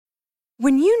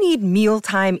When you need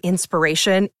mealtime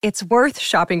inspiration, it's worth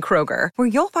shopping Kroger, where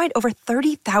you'll find over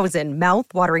 30,000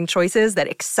 mouth-watering choices that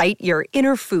excite your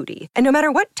inner foodie. And no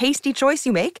matter what tasty choice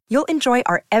you make, you'll enjoy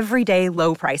our everyday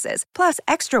low prices, plus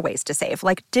extra ways to save,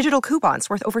 like digital coupons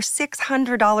worth over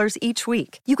 $600 each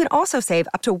week. You can also save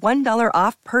up to $1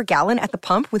 off per gallon at the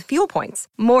pump with fuel points.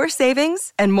 More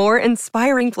savings and more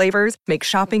inspiring flavors make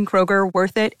shopping Kroger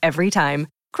worth it every time.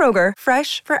 Kroger,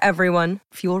 fresh for everyone.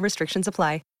 Fuel restrictions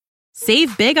apply.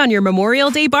 Save big on your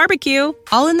Memorial Day barbecue,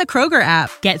 all in the Kroger app.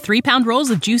 Get 3-pound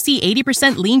rolls of juicy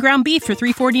 80% lean ground beef for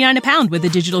 $3.49 a pound with a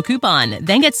digital coupon.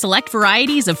 Then get select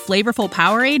varieties of flavorful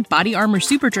Powerade, Body Armor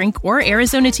Super Drink, or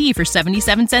Arizona tea for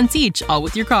 77 cents each, all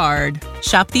with your card.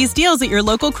 Shop these deals at your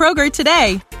local Kroger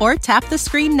today, or tap the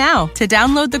screen now to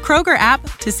download the Kroger app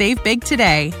to save big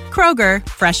today. Kroger,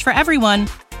 fresh for everyone.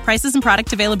 Prices and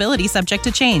product availability subject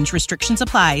to change. Restrictions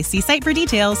apply. See site for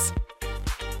details.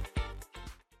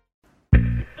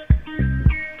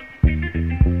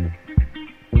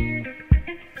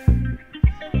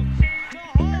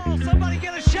 Somebody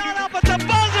get a shot up at the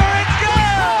buzzer. It's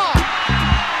good.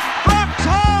 Brooks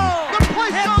Hall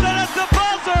hits it at the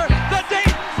buzzer. The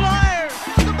Dayton Flyers.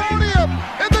 Pandemonium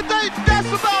in the Dayton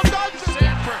Decibel Dungeon.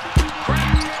 Sanford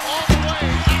cracked all the way.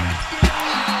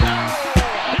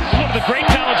 This is one of the great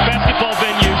college basketball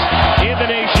venues in the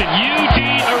nation. UD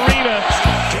Arena.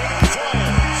 Dayton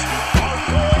Flyers are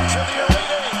going to the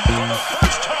Elite Eight for the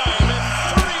first time in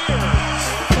 30 years.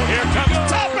 Here comes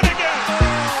Toppin again.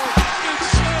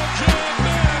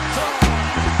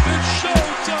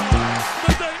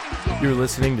 You're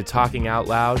listening to Talking Out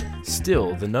Loud,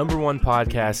 still the number one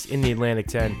podcast in the Atlantic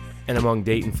 10 and among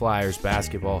Dayton Flyers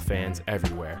basketball fans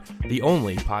everywhere. The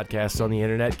only podcast on the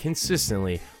internet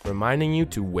consistently reminding you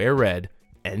to wear red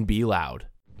and be loud.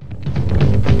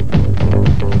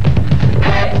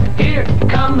 Hey, here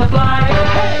come the Flyers.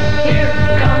 Hey, here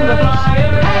come the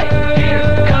Flyers. Hey,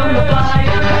 here come the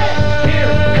Flyers. Hey,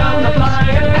 here come the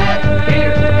Flyers. Hey,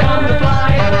 here come the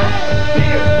Flyers.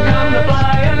 Here come the Flyers.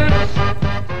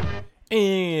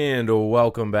 And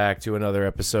welcome back to another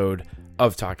episode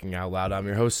of Talking Out Loud. I'm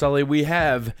your host, Sully. We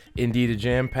have indeed a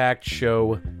jam-packed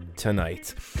show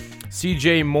tonight.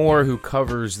 CJ Moore, who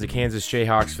covers the Kansas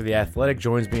Jayhawks for The Athletic,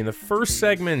 joins me in the first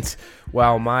segment,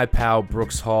 while my pal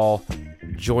Brooks Hall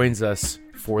joins us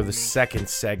for the second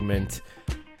segment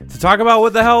to talk about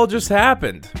what the hell just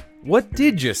happened. What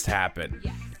did just happen?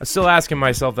 I'm still asking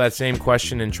myself that same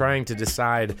question and trying to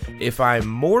decide if I'm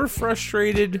more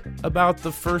frustrated about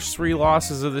the first three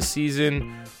losses of the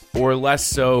season or less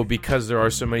so because there are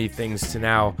so many things to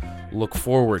now look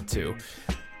forward to.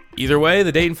 Either way,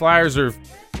 the Dayton Flyers are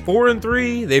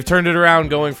 4-3. They've turned it around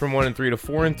going from 1-3 to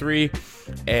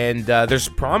 4-3. And there's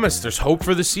promise, there's hope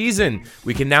for the season.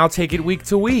 We can now take it week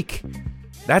to week.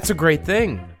 That's a great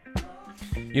thing.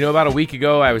 You know, about a week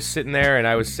ago, I was sitting there and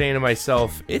I was saying to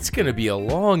myself, it's going to be a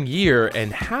long year,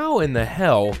 and how in the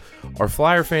hell are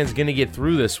Flyer fans going to get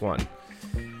through this one?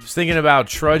 I was thinking about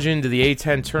trudging to the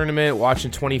A10 tournament,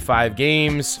 watching 25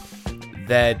 games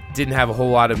that didn't have a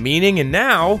whole lot of meaning, and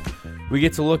now we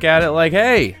get to look at it like,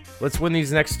 hey, let's win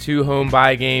these next two home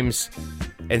bye games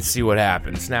and see what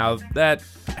happens. Now, that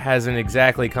hasn't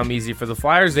exactly come easy for the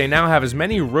Flyers. They now have as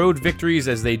many road victories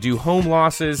as they do home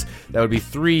losses. That would be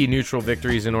 3 neutral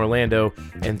victories in Orlando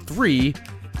and 3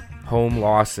 home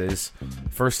losses.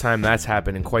 First time that's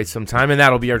happened in quite some time, and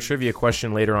that'll be our trivia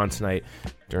question later on tonight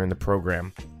during the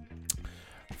program.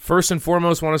 First and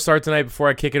foremost, want to start tonight before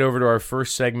I kick it over to our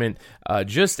first segment,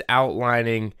 just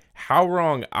outlining how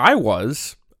wrong I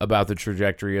was about the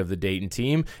trajectory of the Dayton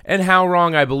team and how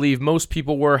wrong I believe most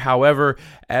people were. However,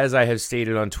 as I have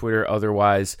stated on Twitter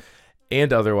otherwise,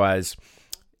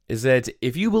 is that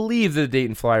if you believe the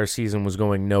Dayton Flyers season was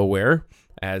going nowhere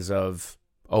as of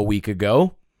a week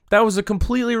ago, that was a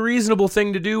completely reasonable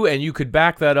thing to do, and you could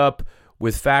back that up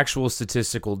with factual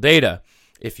statistical data.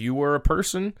 If you were a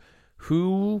person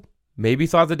who maybe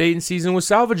thought the Dayton season was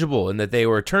salvageable and that they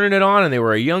were turning it on and they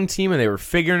were a young team and they were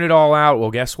figuring it all out,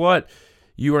 well, guess what?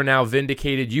 You are now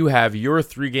vindicated. You have your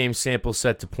 3-game sample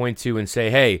set to point to and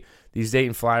say, hey, these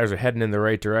Dayton Flyers are heading in the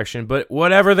right direction. But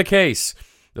whatever the case,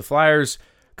 the Flyers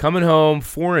coming home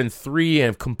 4-3 and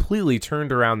have completely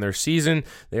turned around their season.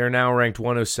 They are now ranked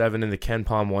 107 in the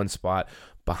KenPom 1 spot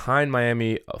behind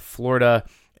Miami, Florida.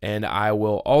 And I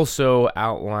will also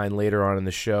outline later on in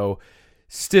the show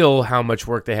still how much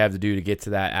work they have to do to get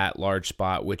to that at-large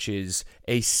spot, which is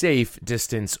a safe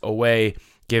distance away,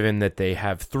 given that they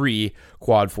have 3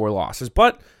 quad 4 losses.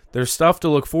 But there's stuff to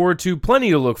look forward to,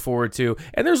 plenty to look forward to,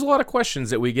 and there's a lot of questions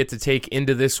that we get to take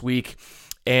into this week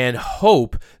and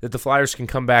hope that the Flyers can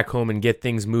come back home and get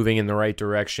things moving in the right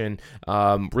direction.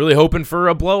 Really hoping for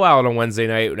a blowout on Wednesday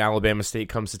night when Alabama State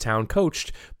comes to town,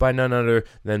 coached by none other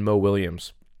than Mo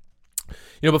Williams.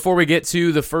 Before we get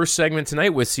to the first segment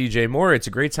tonight with CJ Moore, it's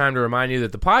a great time to remind you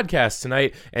that the podcast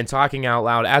tonight and Talking Out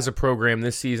Loud as a program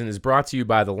this season is brought to you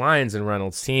by the Lyons and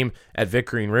Reynolds team at Vic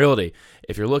Green Realty.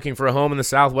 If you're looking for a home in the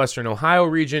southwestern Ohio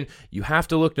region, you have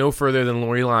to look no further than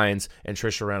Lori Lyons and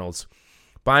Trisha Reynolds.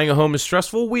 Buying a home is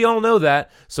stressful, we all know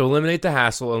that, so eliminate the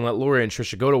hassle and let Lori and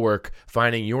Trisha go to work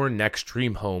finding your next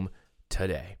dream home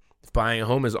today. Buying a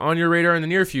home is on your radar in the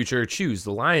near future, choose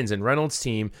the Lyons and Reynolds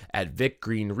team at Vic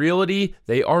Green Realty.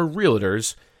 They are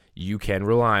realtors you can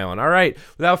rely on. All right,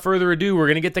 without further ado, we're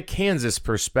going to get the Kansas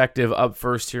perspective up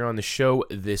first here on the show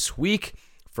this week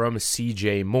from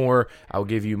CJ Moore. I'll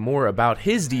give you more about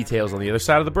his details on the other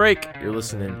side of the break. You're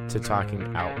listening to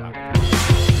Talking Out Loud.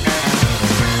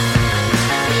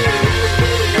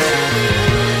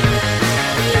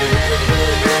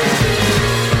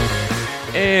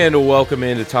 And welcome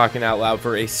into Talking Out Loud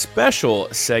for a special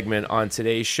segment on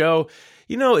today's show.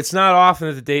 It's not often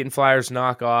that the Dayton Flyers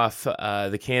knock off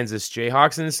the Kansas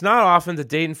Jayhawks, and it's not often that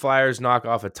Dayton Flyers knock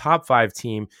off a top 5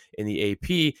 team in the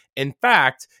AP. In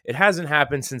fact, it hasn't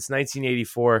happened since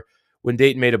 1984 when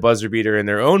Dayton made a buzzer beater in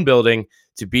their own building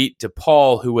to beat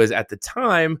DePaul, who was at the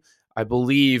time, I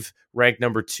believe, ranked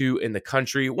number 2 in the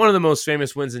country. One of the most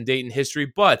famous wins in Dayton history,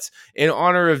 but in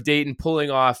honor of Dayton pulling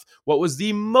off what was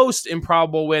the most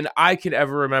improbable win I could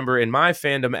ever remember in my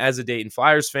fandom as a Dayton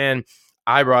Flyers fan,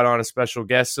 I brought on a special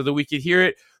guest so that we could hear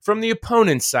it from the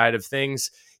opponent's side of things.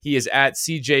 He is at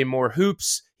CJ Moore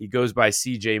Hoops. He goes by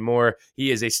CJ Moore. He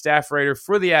is a staff writer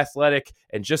for The Athletic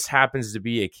and just happens to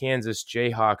be a Kansas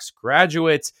Jayhawks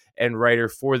graduate and writer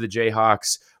for the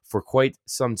Jayhawks for quite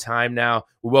some time now.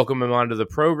 We welcome him onto the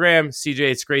program.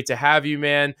 CJ, it's great to have you,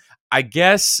 man. I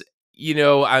guess,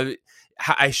 I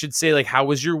should say, how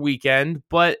was your weekend?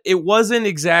 But it wasn't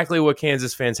exactly what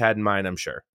Kansas fans had in mind, I'm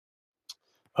sure.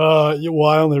 I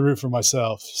only root for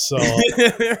myself, so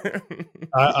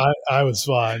I was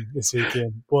fine this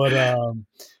weekend. But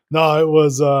no, it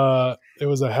was a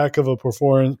heck of a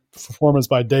performance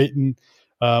by Dayton.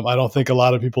 I don't think a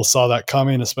lot of people saw that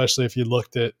coming, especially if you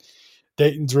looked at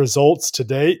Dayton's results to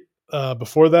date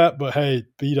before that. But hey,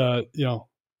 beat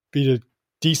a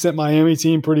decent Miami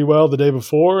team pretty well the day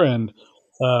before, and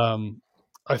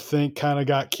I think kind of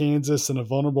got Kansas in a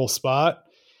vulnerable spot.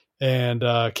 And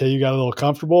KU got a little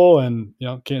comfortable, and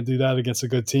can't do that against a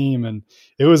good team. And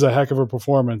it was a heck of a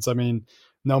performance. I mean,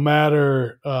 no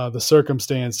matter the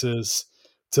circumstances,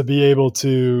 to be able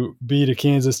to beat a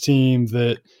Kansas team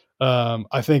that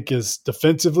I think is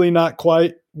defensively not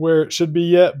quite where it should be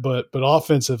yet, but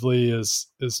offensively is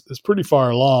pretty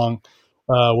far along,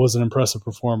 was an impressive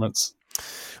performance.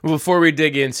 Well, before we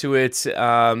dig into it,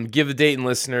 give the Dayton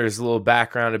listeners a little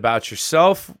background about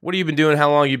yourself. What have you been doing? How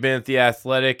long you been at The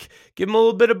Athletic? Give them a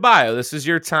little bit of bio. This is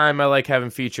your time. I like having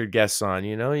featured guests on.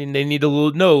 They need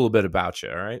to know a little bit about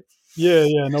you, all right? Yeah,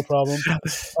 no problem.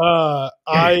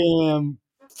 I am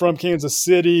from Kansas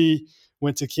City,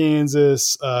 went to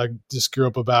Kansas, just grew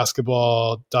up a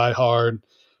basketball diehard.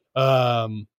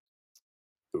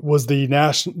 Was the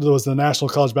national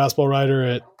college basketball writer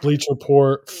at Bleacher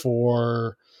Report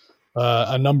for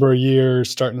a number of years,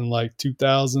 starting in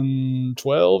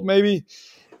 2012 maybe,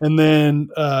 and then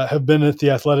have been at The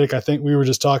Athletic. I think we were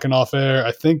just talking off air.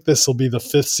 I think this will be the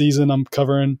 5th season I'm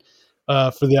covering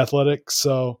for The Athletic.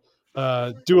 So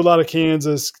do a lot of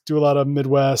Kansas, do a lot of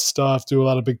Midwest stuff, do a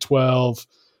lot of Big 12.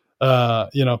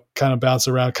 Kind of bounce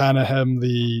around. Kind of am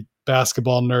the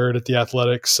basketball nerd at The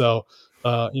Athletic. So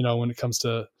when it comes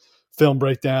to film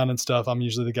breakdown and stuff, I'm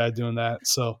usually the guy doing that.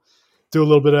 So do a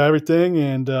little bit of everything,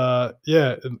 and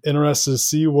interested to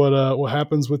see what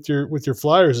happens with your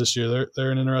Flyers this year.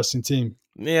 They're an interesting team.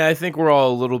 Yeah, I think we're all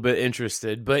a little bit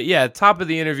interested. But yeah, top of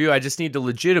the interview, I just need to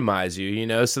legitimize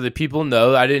you, so that people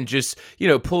know I didn't just,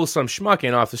 pull some schmuck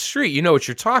in off the street. You know what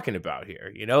you're talking about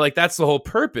here. That's the whole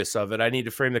purpose of it. I need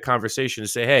to frame the conversation to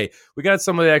say, hey, we got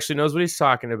somebody that actually knows what he's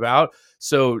talking about.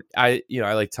 So I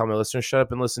like to tell my listeners, shut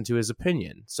up and listen to his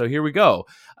opinion. So here we go.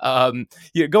 Going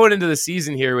into the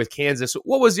season here with Kansas,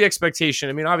 what was the expectation?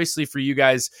 I mean, obviously for you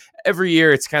guys, every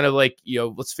year it's kind of like,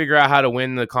 let's figure out how to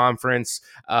win the conference.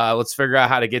 Let's figure out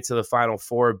how to get to the Final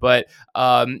Four. But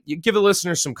you give the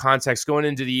listeners some context going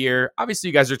into the year. Obviously,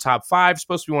 you guys are top 5,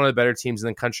 supposed to be one of the better teams in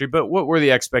the country. But what were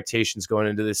the expectations going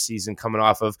into this season, coming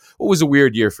off of what was a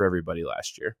weird year for everybody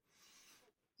last year?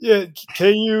 Yeah,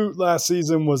 KU last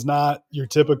season was not your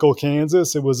typical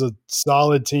Kansas. It was a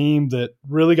solid team that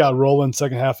really got rolling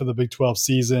second half of the Big 12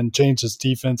 season, changed its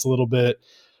defense a little bit.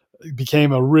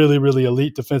 became a really, really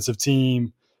elite defensive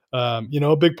team.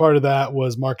 A big part of that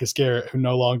was Marcus Garrett, who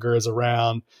no longer is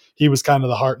around. He was kind of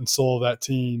the heart and soul of that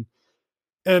team.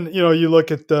 And, you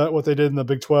look at what they did in the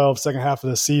Big 12 second half of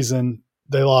the season,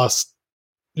 they lost,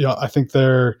 I think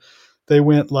they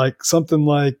went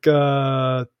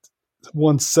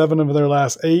won 7 of their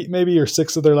last 8 maybe, or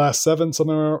 6 of their last 7,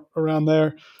 something around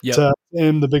there, to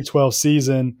end the Big 12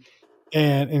 season,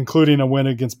 and including a win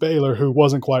against Baylor, who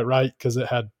wasn't quite right because it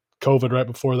had COVID right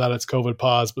before that. It's COVID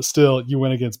pause, but still you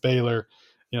win against Baylor.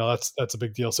 That's a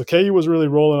big deal. So KU was really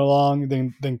rolling along.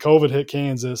 Then COVID hit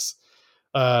Kansas.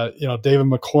 David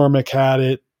McCormick had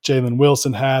it. Jalen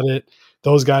Wilson had it.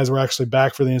 Those guys were actually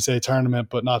back for the NCAA tournament,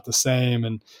 but not the same.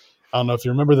 And I don't know if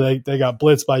you remember, they got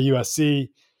blitzed by USC.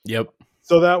 Yep.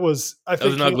 So that was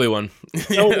an ugly one.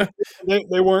 They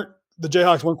weren't. The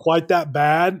Jayhawks weren't quite that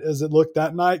bad as it looked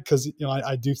that night, because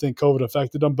I do think COVID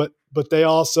affected them, but they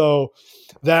also,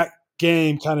 that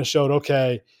game kind of showed,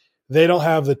 okay, they don't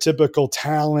have the typical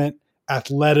talent,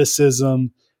 athleticism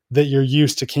that you're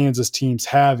used to Kansas teams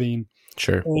having.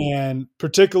 Sure. And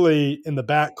particularly in the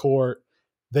backcourt,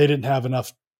 they didn't have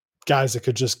enough guys that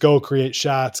could just go create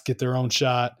shots, get their own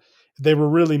shot. They were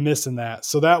really missing that.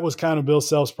 So that was kind of Bill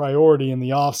Self's priority in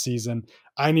the offseason.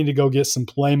 I need to go get some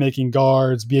playmaking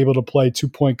guards, be able to play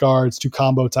 2-point guards, 2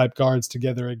 combo type guards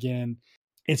together again.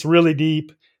 It's really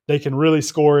deep. They can really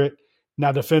score it.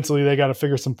 Now defensively, they got to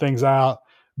figure some things out.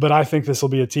 But I think this will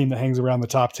be a team that hangs around the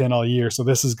top 10 all year. So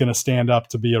this is going to stand up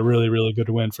to be a really, really good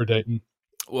win for Dayton.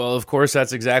 Well, of course,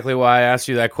 that's exactly why I asked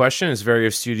you that question. It's very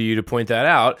astute of you to point that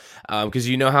out, because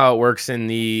you know how it works in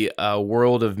the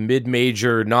world of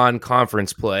mid-major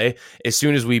non-conference play. As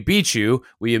soon as we beat you,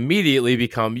 we immediately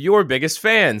become your biggest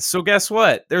fans. So guess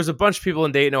what? There's a bunch of people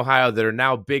in Dayton, Ohio that are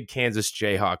now big Kansas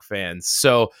Jayhawk fans.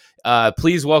 So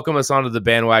please welcome us onto the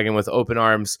bandwagon with open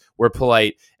arms. We're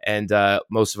polite, and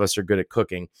most of us are good at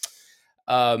cooking.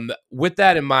 With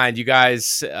that in mind, you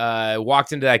guys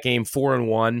walked into that game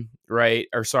 4-1, right?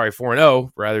 Or sorry,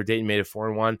 4-0 rather. Dayton made it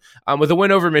 4-1 with a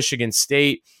win over Michigan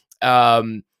State.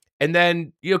 And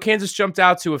then, Kansas jumped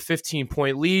out to a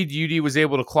 15-point lead. UD was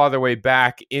able to claw their way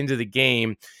back into the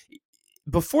game.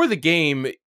 Before the game,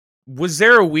 was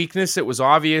there a weakness that was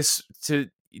obvious to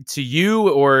you,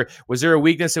 or was there a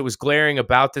weakness that was glaring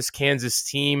about this Kansas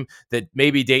team that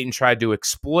maybe Dayton tried to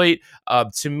exploit?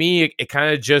 To me, it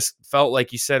kind of just felt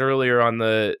like you said earlier on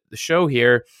the show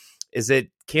here, is that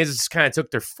Kansas kind of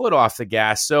took their foot off the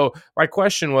gas. So my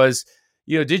question was,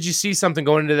 did you see something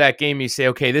going into that game? You say,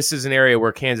 okay, this is an area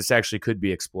where Kansas actually could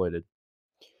be exploited.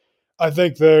 I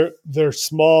think they're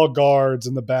small guards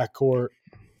in the backcourt.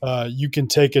 You can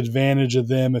take advantage of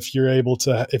them if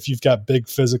you've got big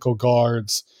physical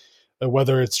guards,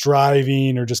 whether it's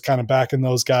driving or just kind of backing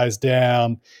those guys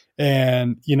down.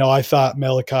 And, I thought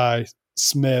Malachi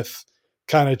Smith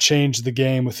kind of changed the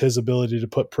game with his ability to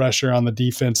put pressure on the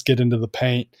defense, get into the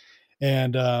paint.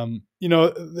 And,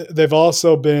 they've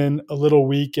also been a little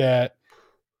weak at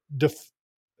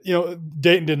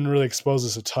Dayton didn't really expose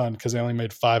us a ton because they only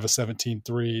made 5 of 17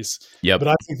 threes. Yep. But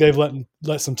I think they've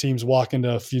let some teams walk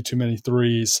into a few too many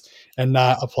threes and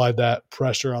not applied that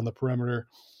pressure on the perimeter.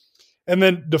 And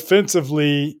then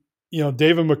defensively,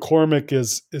 David McCormick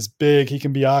is big. He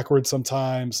can be awkward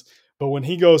sometimes, but when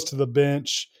he goes to the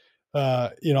bench,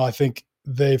 I think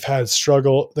they've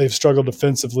struggled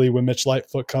defensively when Mitch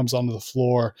Lightfoot comes onto the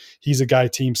floor. He's a guy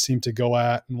teams seem to go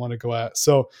at and want to go at.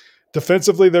 So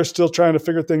defensively, they're still trying to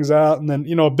figure things out. And then,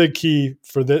 a big key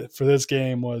for this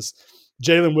game was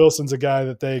Jalen Wilson's a guy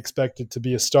that they expected to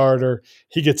be a starter.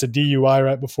 He gets a DUI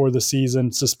right before the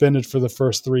season, suspended for the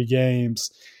first 3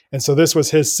 games. And so this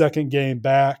was his second game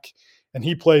back, and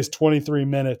he plays 23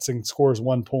 minutes and scores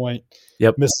 1 point.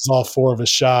 Yep. Misses all 4 of his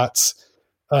shots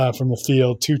from the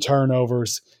field, 2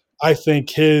 turnovers. I think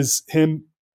him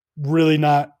really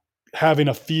not having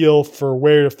a feel for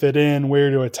where to fit in,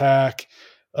 where to attack,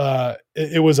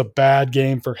 it was a bad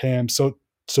game for him. So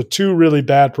 2 really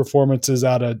bad performances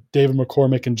out of David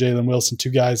McCormick and Jalen Wilson, 2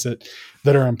 guys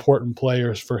that are important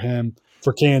players for him,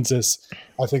 for Kansas.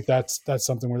 I think that's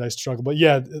something where they struggle. But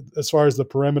yeah, as far as the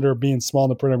perimeter being small in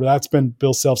the perimeter, that's been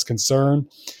Bill Self's concern.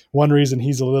 One reason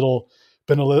he's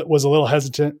was a little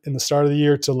hesitant in the start of the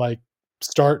year to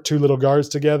start 2 little guards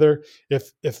together.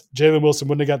 If Jalen Wilson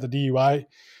wouldn't have got the DUI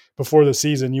before the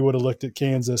season, you would have looked at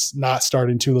Kansas not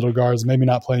starting 2 little guards, maybe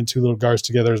not playing 2 little guards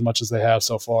together as much as they have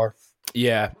so far.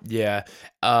 Yeah, yeah.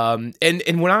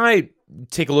 And when I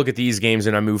take a look at these games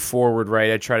and I move forward,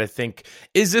 right, I try to think,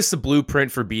 is this the blueprint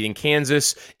for beating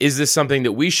Kansas? Is this something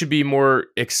that we should be more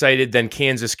excited than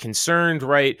Kansas concerned,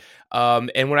 right?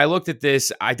 And when I looked at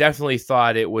this, I definitely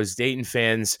thought it was Dayton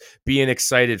fans being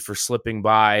excited for slipping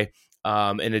by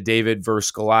in a David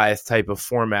versus Goliath type of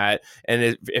format.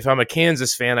 And if I'm a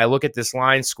Kansas fan, I look at this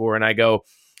line score and I go,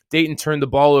 Dayton turned the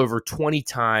ball over 20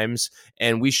 times,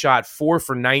 and we shot 4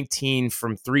 for 19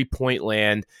 from three-point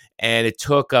land, and it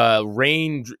took a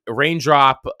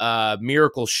raindrop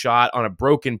miracle shot on a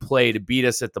broken play to beat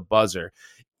us at the buzzer.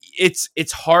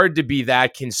 It's hard to be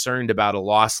that concerned about a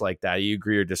loss like that. You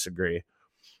agree or disagree?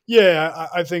 Yeah,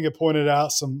 I think it pointed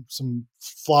out some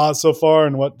flaws so far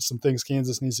and what some things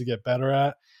Kansas needs to get better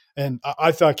at. And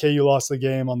I thought KU lost the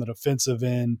game on the defensive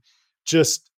end,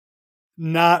 just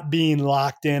not being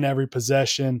locked in every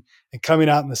possession and coming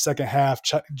out in the second half,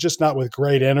 just not with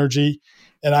great energy.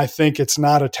 And I think it's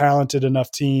not a talented enough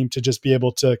team to just be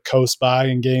able to coast by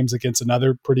in games against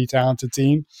another pretty talented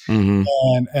team. Mm-hmm.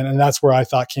 And that's where I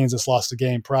thought Kansas lost the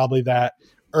game, probably that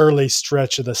early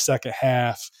stretch of the second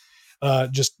half,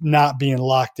 just not being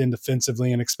locked in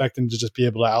defensively and expecting to just be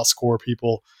able to outscore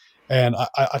people. And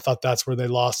I thought that's where they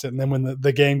lost it. And then when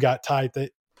the game got tight,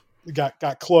 they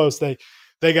got close.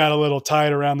 They got a little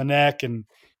tight around the neck and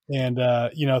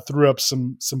threw up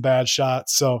some bad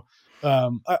shots. So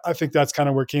I think that's kind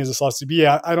of where Kansas lost to be.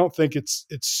 I don't think it's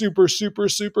super, super,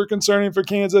 super concerning for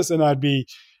Kansas. And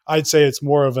I'd say it's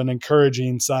more of an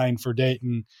encouraging sign for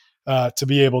Dayton to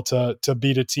be able to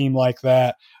beat a team like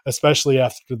that, especially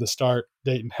after the start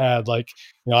Dayton had. Like,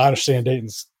 I understand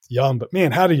Dayton's young, but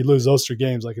man, how do you lose those 3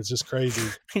 games? Like, it's just crazy.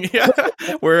 Yeah,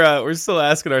 we're still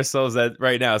asking ourselves that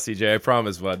right now, CJ. I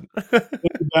promise, bud.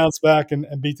 Bounce back and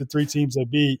beat the 3 teams they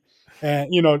beat, and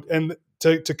and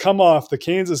to come off the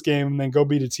Kansas game and then go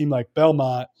beat a team like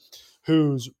Belmont,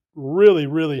 who's really,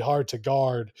 really hard to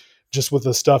guard, just with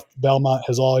the stuff Belmont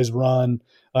has always run.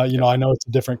 I know it's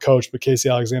a different coach, but Casey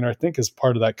Alexander, I think, is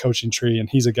part of that coaching tree, and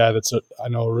he's a guy that's I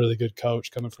know a really good coach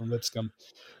coming from Lipscomb.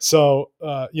 So,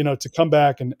 to come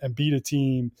back and beat a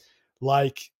team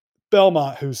like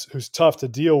Belmont, who's tough to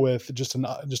deal with, just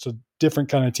a different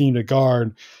kind of team to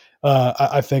guard,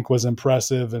 I think was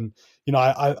impressive. And,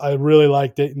 I really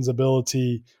like Dayton's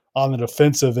ability on the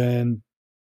defensive end.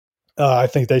 I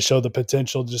think they showed the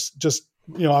potential.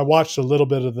 I watched a little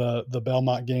bit of the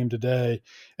Belmont game today,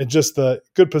 and just the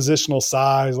good positional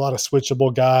size, a lot of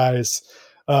switchable guys.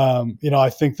 I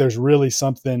think there's really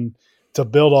something to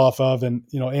build off of. And,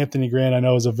 Anthony Grant, I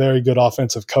know, is a very good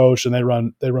offensive coach, and they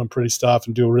run pretty stuff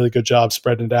and do a really good job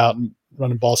spreading it out and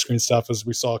running ball screen stuff, as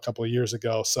we saw a couple of years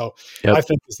ago. So yep. I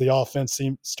think as the offense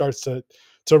starts to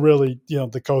really,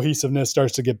 the cohesiveness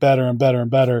starts to get better and better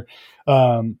and better.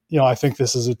 I think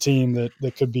this is a team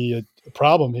that could be a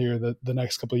problem here the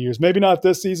next couple of years. Maybe not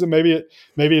this season. Maybe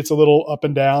it's a little up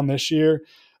and down this year.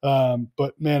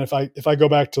 But man, if I go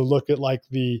back to look at like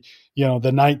the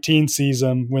 19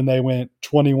 season when they went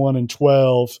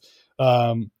 21-12,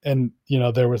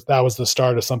 that was the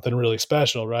start of something really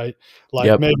special, right? Like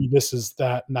yep. Maybe this is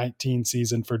that 19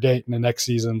 season for Dayton, and next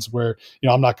seasons where,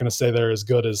 I'm not going to say they're as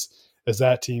good as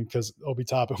that team, because Obi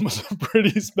Toppin was a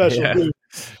pretty special dude.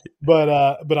 But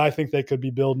I think they could be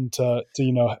building to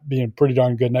being pretty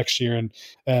darn good next year, and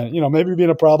maybe being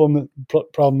a problem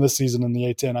this season in the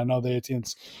A-10. I know the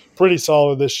A-10's pretty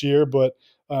solid this year, but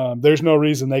there's no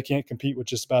reason they can't compete with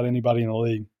just about anybody in the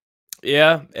league.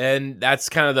 Yeah, and that's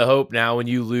kind of the hope now when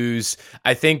you lose.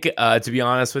 I think, to be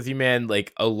honest with you, man,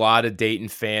 like a lot of Dayton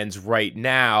fans right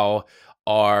now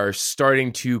are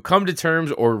starting to come to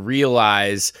terms or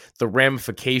realize the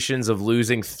ramifications of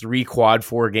losing 3 quad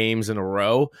 4 games in a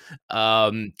row.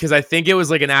 Because I think it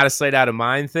was like an out of sight, out of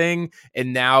mind thing.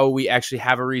 And now we actually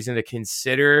have a reason to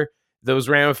consider those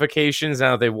ramifications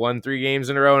now that they've won 3 games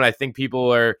in a row. And I think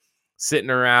people are sitting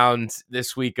around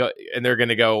this week and they're going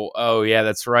to go, oh yeah,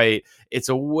 that's right. It's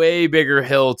a way bigger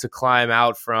hill to climb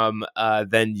out from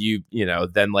than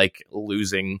than like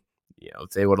losing,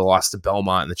 if they would have lost to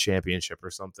Belmont in the championship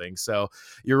or something. So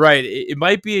you're right. It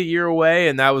might be a year away.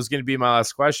 And that was going to be my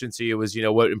last question to you was,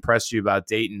 what impressed you about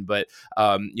Dayton? But,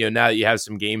 now that you have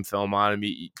some game film on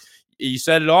them, you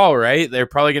said it all, right? They're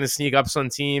probably going to sneak up some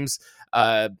teams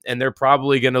and they're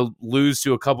probably going to lose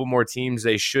to a couple more teams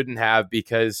they shouldn't have,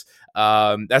 because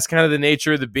that's kind of the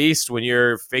nature of the beast when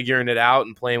you're figuring it out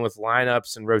and playing with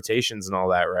lineups and rotations and all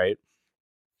that, right?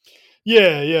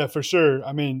 Yeah, for sure.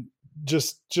 I mean,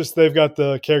 just they've got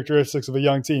the characteristics of a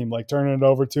young team, like turning it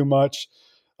over too much.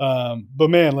 But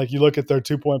man, like you look at their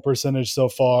 2-point percentage so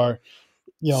far,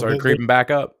 started creeping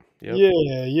back up. Yep.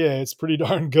 Yeah, it's pretty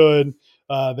darn good.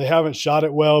 They haven't shot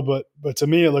it well, but to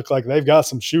me, it looked like they've got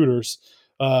some shooters.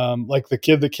 Like the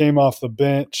kid that came off the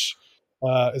bench,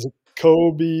 is it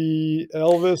Kobe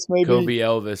Elvis? Maybe Kobe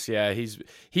Elvis. Yeah, he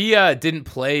didn't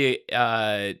play.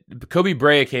 Kobe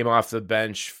Brea came off the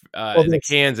bench in the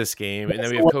Kansas game, and then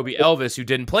we have Kobe Elvis who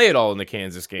didn't play at all in the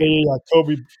Kansas game. Yeah,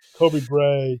 Kobe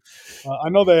Brea. I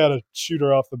know they had a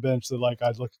shooter off the bench that like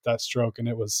I looked at that stroke and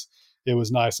it was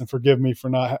nice. And forgive me for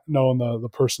not knowing the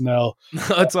personnel.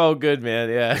 It's all good, man.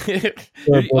 Yeah.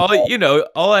 all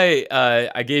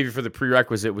I gave you for the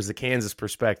prerequisite was the Kansas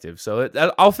perspective. So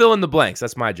I'll fill in the blanks.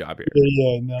 That's my job here.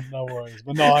 Yeah, no worries.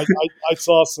 But no, I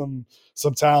saw some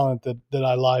talent that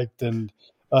I liked, and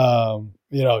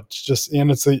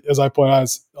it's as I point out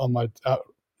on my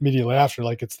immediately after,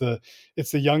 like it's the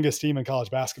youngest team in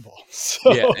college basketball.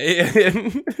 So, yeah.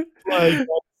 like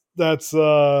that's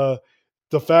the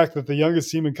fact that the youngest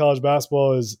team in college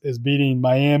basketball is beating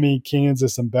Miami,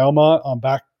 Kansas, and Belmont on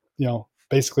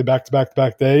basically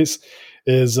back-to-back days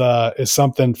is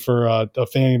something for a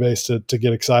fan base to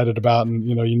get excited about. And,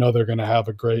 they're going to have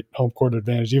a great home court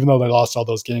advantage, even though they lost all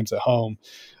those games at home.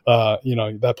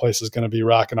 That place is going to be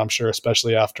rocking, I'm sure,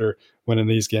 especially after winning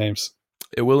these games.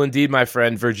 It will indeed, my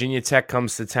friend. Virginia Tech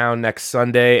comes to town next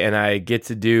Sunday, and I get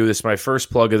to do this. Is my first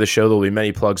plug of the show. There'll be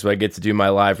many plugs, but I get to do my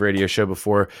live radio show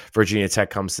before Virginia Tech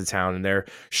comes to town, and they're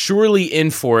surely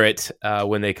in for it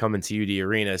when they come into UD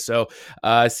Arena. So,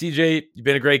 CJ, you've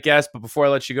been a great guest, but before I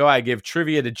let you go, I give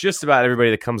trivia to just about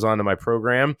everybody that comes onto my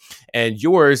program, and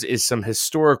yours is some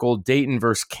historical Dayton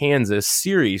versus Kansas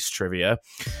series trivia.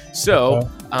 So,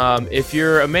 if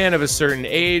you're a man of a certain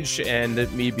age,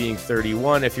 and me being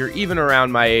 31, if you're even around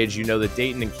my age, you know that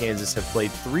Dayton and Kansas have played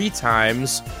 3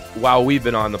 times while we've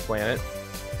been on the planet.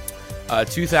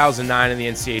 2009 in the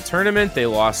NCAA tournament, they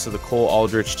lost to the Cole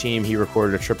Aldrich team. He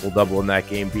recorded a triple-double in that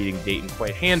game, beating Dayton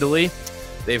quite handily.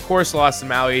 They, of course, lost the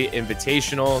Maui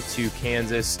Invitational to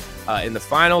Kansas in the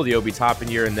final, the Obi Toppin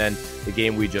year, and then the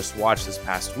game we just watched this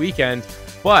past weekend.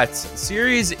 But the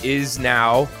series is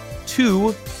now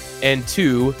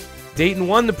 2-2. Dayton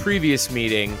won the previous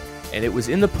meeting, and it was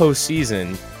in the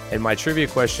postseason. And my trivia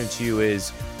question to you is,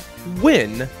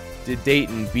 when did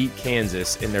Dayton beat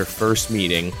Kansas in their first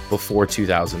meeting before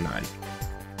 2009?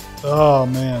 Oh,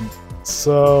 man.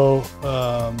 So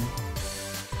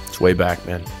it's way back,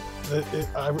 man.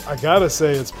 I got to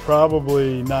say it's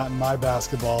probably not in my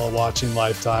basketball watching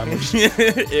lifetime.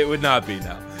 It would not be,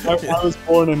 no. I was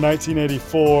born in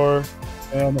 1984,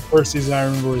 and the first season I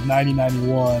remember was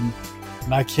 90-91,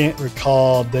 and I can't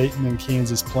recall Dayton and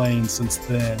Kansas playing since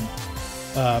then.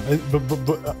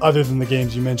 But other than the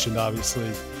games you mentioned, obviously.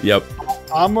 Yep.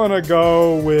 I'm going to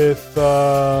go with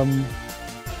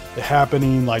it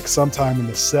happening like sometime in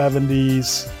the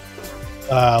 70s.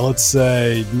 Let's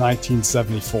say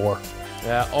 1974.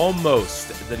 Yeah, almost.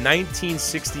 The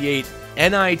 1968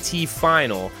 NIT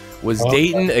final was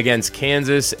Dayton against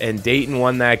Kansas, and Dayton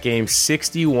won that game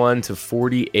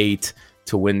 61-48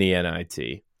 to win the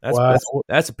NIT.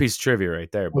 That's a piece of trivia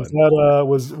right there. Was that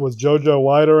was JoJo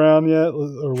White around yet,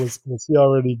 or was he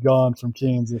already gone from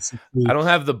Kansas? I don't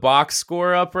have the box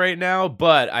score up right now,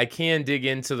 but I can dig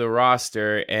into the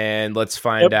roster and let's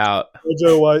find out.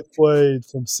 JoJo White played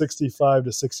from 65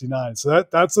 to 69, so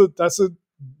that's a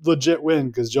legit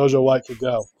win because JoJo White could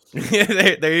go.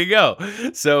 There you go.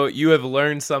 So you have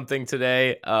learned something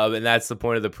today, and that's the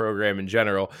point of the program in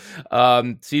general.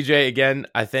 CJ, again,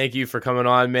 I thank you for coming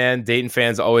on, man. Dayton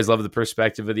fans always love the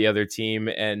perspective of the other team,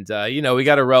 and we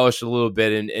got to relish a little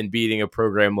bit in beating a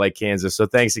program like Kansas. So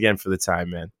thanks again for the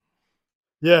time, man.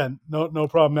 Yeah, no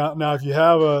problem. Now, if you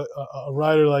have a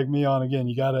writer like me on again,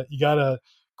 you gotta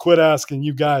quit asking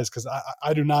you guys because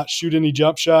I do not shoot any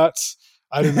jump shots.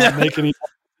 I do not make any.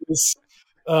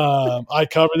 I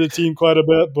cover the team quite a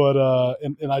bit, but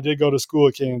and I did go to school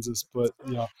at Kansas. But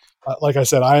like I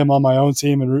said, I am on my own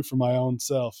team and root for my own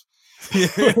self.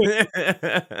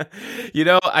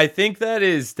 I think that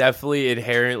is definitely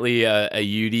inherently a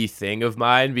UD thing of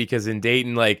mine because in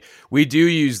Dayton, like we do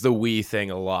use the we thing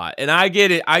a lot, and I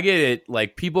get it.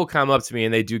 Like people come up to me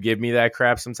and they do give me that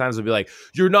crap. Sometimes they'll be like,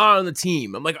 "You're not on the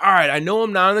team." I'm like, "All right, I know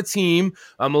I'm not on the team.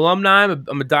 I'm alumni.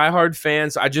 I'm a diehard fan,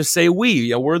 so I just say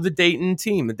we. We're the Dayton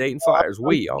team, the Dayton Flyers.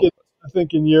 We." I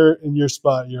think in your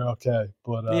spot you're okay,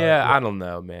 but I don't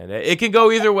know, man. It can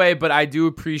go either way, but I do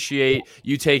appreciate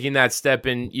you taking that step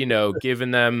and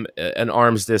giving them an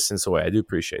arm's distance away. I do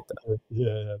appreciate that.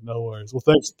 Yeah, no worries. Well,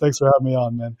 thanks for having me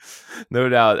on, man. No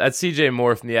doubt. That's CJ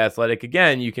Moore from The Athletic.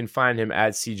 Again, you can find him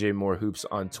at CJ Moore Hoops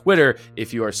on Twitter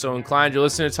if you are so inclined. You're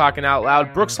listening to Talking Out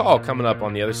Loud. Brooks Hall coming up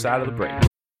on the other side of the break.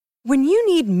 When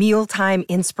you need mealtime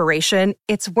inspiration,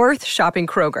 it's worth shopping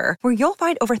Kroger, where you'll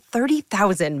find over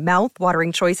 30,000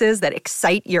 mouth-watering choices that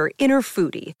excite your inner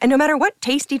foodie. And no matter what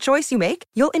tasty choice you make,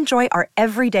 you'll enjoy our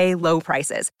everyday low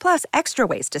prices, plus extra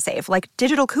ways to save, like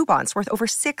digital coupons worth over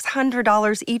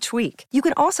 $600 each week. You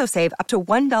can also save up to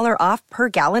 $1 off per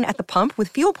gallon at the pump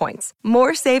with fuel points.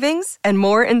 More savings and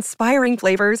more inspiring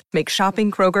flavors make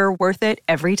shopping Kroger worth it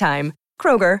every time.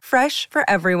 Kroger, fresh for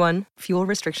everyone. Fuel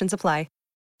restrictions apply.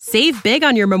 Save big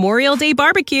on your Memorial Day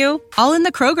barbecue, all in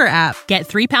the Kroger app. Get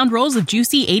 3-pound rolls of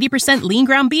juicy 80% lean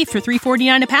ground beef for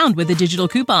 $3.49 a pound with a digital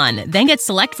coupon. Then get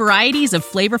select varieties of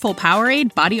flavorful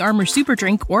Powerade, Body Armor Super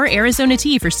Drink, or Arizona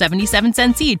tea for 77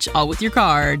 cents each, all with your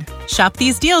card. Shop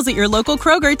these deals at your local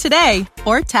Kroger today,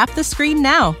 or tap the screen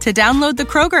now to download the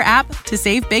Kroger app to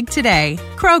save big today.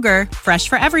 Kroger, fresh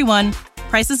for everyone.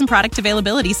 Prices and product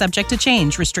availability subject to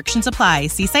change. Restrictions apply.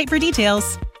 See site for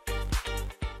details.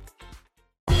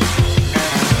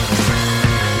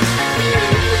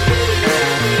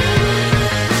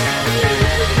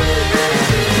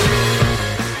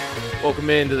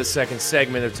 Welcome into the second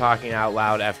segment of Talking Out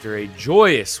Loud after a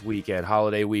joyous weekend,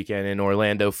 holiday weekend in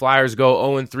Orlando. Flyers go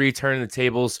 0-3, turning the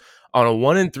tables on a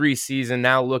 1-3 season,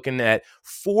 now looking at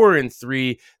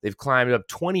 4-3. They've climbed up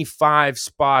 25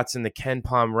 spots in the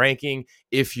KenPom ranking.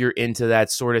 If you're into that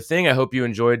sort of thing, I hope you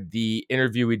enjoyed the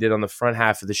interview we did on the front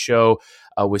half of the show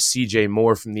with CJ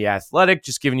Moore from The Athletic,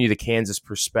 just giving you the Kansas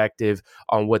perspective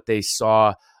on what they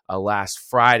saw last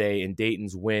Friday in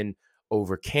Dayton's win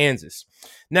over Kansas.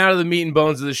 Now to the meat and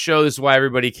bones of the show. This is why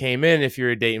everybody came in. If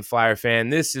you're a Dayton Flyer fan,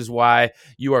 this is why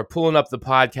you are pulling up the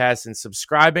podcast and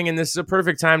subscribing. And this is a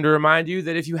perfect time to remind you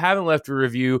that if you haven't left a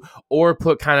review or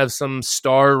put kind of some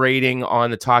star rating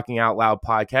on the Talking Out Loud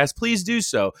podcast, please do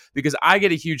so, because I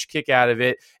get a huge kick out of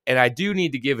it. And I do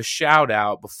need to give a shout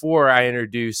out before I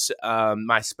introduce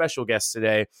my special guest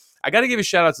today. I got to give a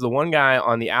shout out to the one guy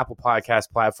on the Apple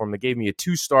Podcast platform that gave me a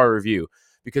 2-star review,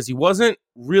 because he wasn't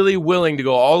really willing to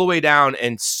go all the way down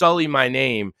and sully my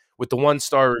name with the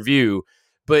 1-star review.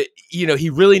 But, you know, he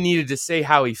really needed to say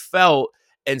how he felt.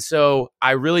 And so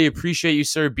I really appreciate you,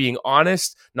 sir, being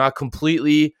honest, not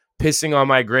completely pissing on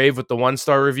my grave with the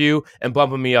 1-star review and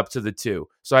bumping me up to the 2.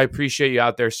 So I appreciate you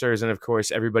out there, sirs. And of course,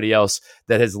 everybody else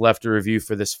that has left a review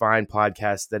for this fine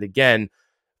podcast that, again,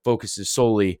 focuses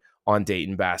solely on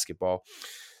Dayton basketball.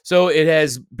 So it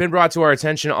has been brought to our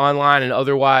attention online and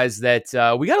otherwise that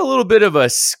we got a little bit of a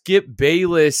Skip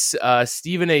Bayless,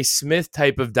 Stephen A. Smith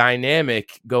type of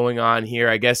dynamic going on here.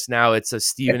 I guess now it's a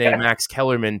Stephen A. Max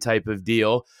Kellerman type of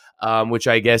deal, which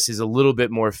I guess is a little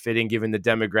bit more fitting given the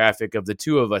demographic of the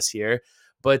two of us here.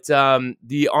 But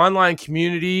the online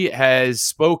community has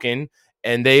spoken,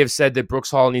 and they have said that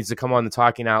Brooks Hall needs to come on the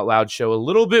Talking Out Loud show a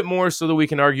little bit more so that we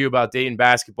can argue about Dayton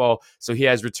basketball. So he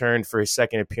has returned for his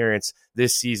second appearance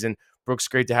this season. Brooks,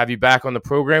 great to have you back on the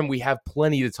program. We have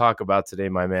plenty to talk about today,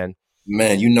 my man.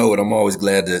 Man, you know it. I'm always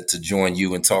glad to join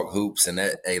you and talk hoops. And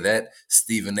that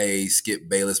Stephen A., Skip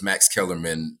Bayless, Max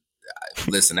Kellerman,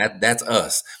 listen, that's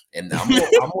us. And I'm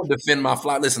gonna defend my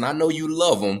fly. Listen, I know you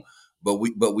love them, but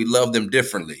we love them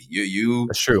differently.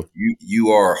 That's true. You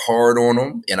are hard on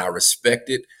them, and I respect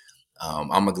it.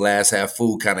 I'm a glass half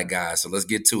full kind of guy, so let's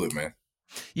get to it, man.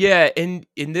 Yeah, and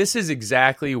this is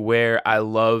exactly where I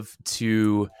love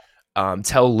to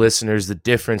tell listeners the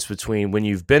difference between when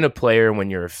you've been a player and when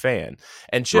you're a fan.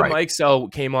 And Chip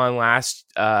Mikesell came on last,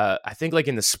 I think like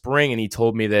in the spring, and he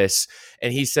told me this.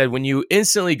 And he said, when you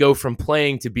instantly go from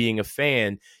playing to being a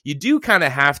fan, you do kind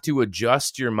of have to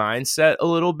adjust your mindset a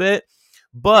little bit.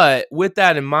 But with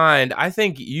that in mind, I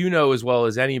think you know as well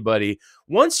as anybody,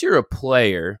 once you're a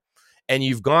player and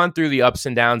you've gone through the ups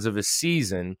and downs of a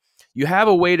season, you have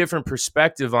a way different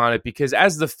perspective on it, because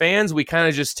as the fans, we kind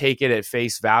of just take it at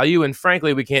face value. And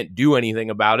frankly, we can't do anything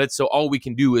about it. So all we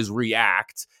can do is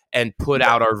react and put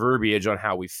out our verbiage on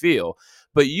how we feel.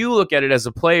 But you look at it as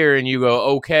a player and you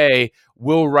go, okay,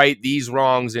 we'll right these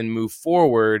wrongs and move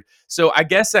forward. So I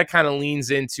guess that kind of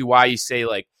leans into why you say,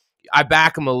 like, I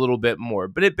back them a little bit more.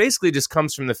 But it basically just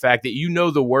comes from the fact that you know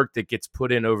the work that gets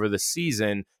put in over the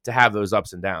season to have those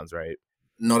ups and downs, right?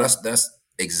 No, that's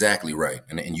exactly right.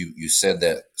 And you said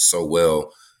that so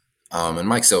well. And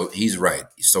Mike, so he's right.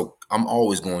 So I'm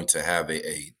always going to have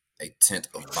a tint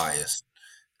of bias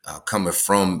coming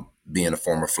from being a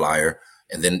former Flyer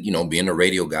and then, you know, being a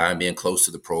radio guy and being close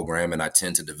to the program. And I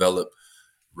tend to develop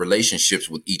relationships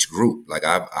with each group. Like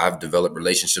I've developed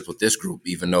relationships with this group,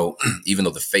 even though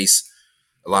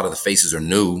a lot of the faces are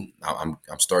new. I'm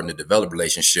starting to develop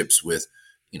relationships with,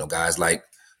 you know, guys like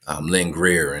Lynn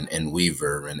Greer and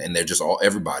Weaver, and they're just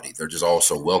everybody. They're just all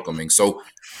so welcoming. So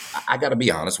I got to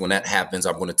be honest, when that happens,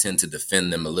 I'm going to tend to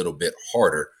defend them a little bit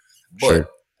harder. But Sure.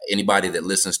 anybody that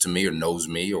listens to me or knows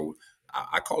me, or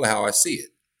I call it how I see it.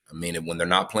 I mean, when they're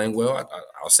not playing well,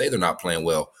 I'll say they're not playing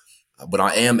well. But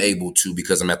I am able to,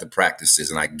 because I'm at the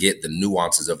practices and I get the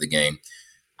nuances of the game,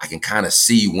 I can kind of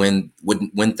see when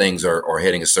things are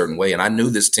heading a certain way. And I knew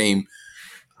this team,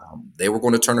 they were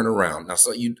going to turn it around. Now,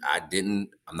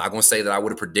 I'm not going to say that I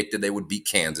would have predicted they would beat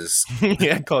Kansas.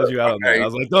 Yeah, I called you out on that. I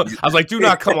was like, do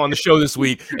not come on the show this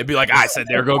week and be like, I said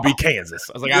they're going to beat Kansas.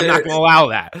 I was like, I'm not going to allow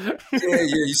that. Yeah.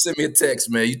 You sent me a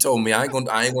text, man. You told me I ain't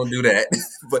gonna do that.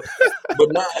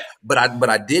 but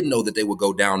I did know that they would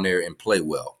go down there and play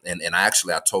well. And I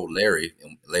told Larry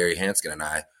Hanskin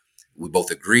and we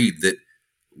both agreed that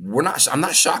I'm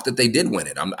not shocked that they did win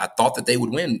it. I thought that they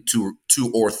would win two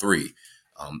or three.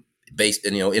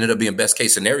 Ended up being best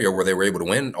case scenario where they were able to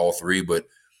win all three, but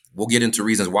we'll get into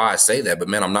reasons why I say that. But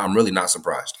man, I'm really not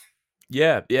surprised.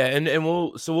 Yeah, and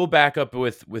we'll back up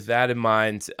with that in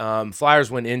mind. Flyers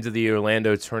went into the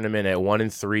Orlando tournament at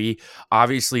 1-3,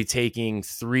 obviously taking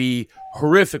 3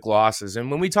 horrific losses. And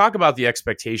when we talk about the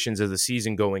expectations of the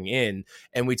season going in,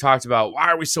 and we talked about why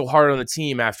are we so hard on the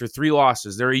team after 3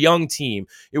 losses? They're a young team.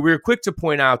 We were quick to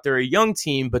point out they're a young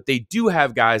team, but they do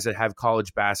have guys that have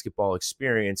college basketball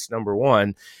experience, number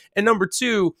one. And number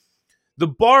two, the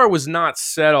bar was not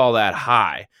set all that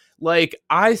high. Like,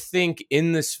 I think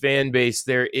in this fan base,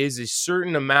 there is a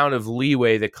certain amount of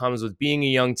leeway that comes with being a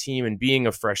young team and being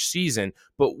a fresh season.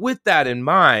 But with that in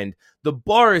mind, the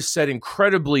bar is set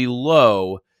incredibly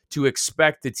low to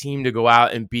expect the team to go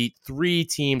out and beat 3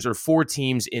 teams or 4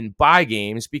 teams in bye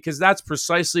games, because that's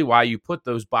precisely why you put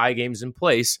those bye games in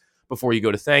place before you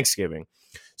go to Thanksgiving.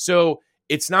 So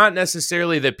it's not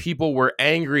necessarily that people were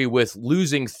angry with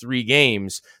losing 3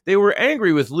 games. They were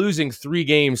angry with losing 3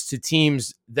 games to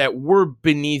teams that were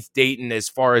beneath Dayton as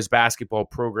far as basketball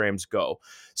programs go.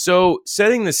 So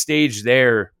setting the stage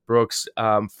there, Brooks,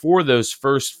 for those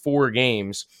first 4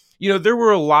 games, there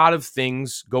were a lot of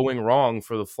things going wrong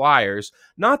for the Flyers,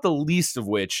 not the least of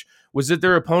which was that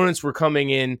their opponents were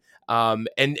coming in and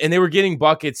they were getting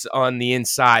buckets on the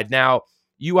inside. Now,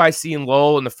 UIC and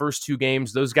Lowell in the first 2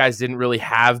 games, those guys didn't really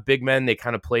have big men. They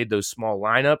kind of played those small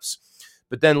lineups.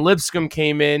 But then Lipscomb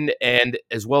came in, and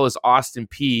as well as Austin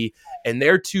Peay, and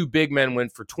their 2 big men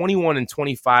went for 21 and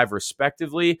 25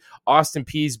 respectively. Austin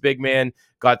Peay's big man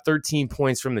got 13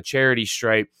 points from the charity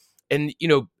stripe. And,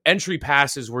 entry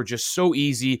passes were just so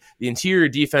easy. The interior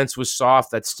defense was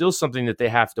soft. That's still something that they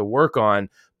have to work on.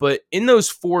 But in those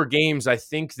 4 games, I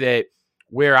think that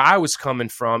where I was coming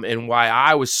from and why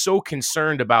I was so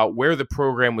concerned about where the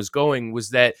program was going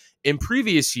was that in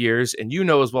previous years, and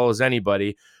as well as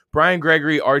anybody, Brian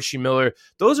Gregory, Archie Miller,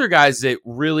 those are guys that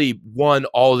really won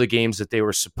all the games that they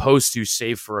were supposed to,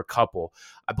 save for a couple.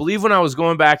 I believe when I was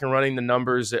going back and running the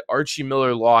numbers that Archie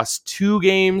Miller lost 2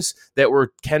 games that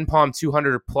were KenPom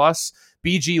 200 plus.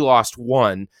 BG lost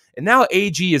 1, and now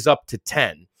AG is up to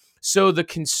 10. So the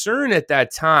concern at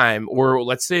that time, or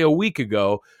let's say a week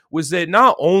ago, was that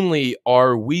not only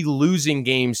are we losing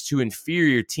games to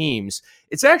inferior teams,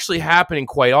 it's actually happening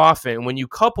quite often. When you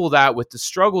couple that with the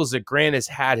struggles that Grant has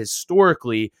had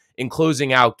historically in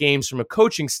closing out games from a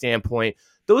coaching standpoint,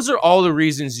 those are all the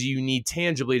reasons you need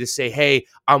tangibly to say, hey,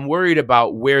 I'm worried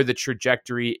about where the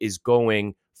trajectory is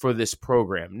going for this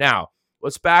program. Now,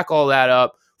 let's back all that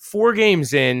up. 4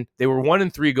 games in, they were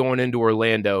 1-3 going into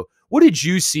Orlando. What did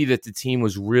you see that the team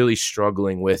was really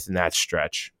struggling with in that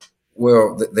stretch?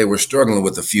 Well, they were struggling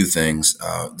with a few things.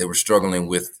 They were struggling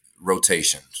with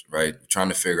rotations, right? Trying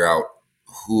to figure out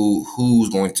who's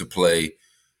going to play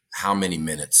how many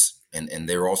minutes. And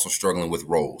they were also struggling with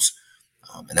roles.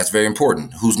 And that's very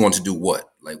important. Who's going to do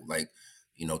what? Like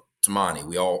Tamani,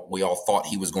 we all thought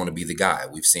he was going to be the guy.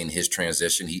 We've seen his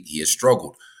transition. He has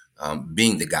struggled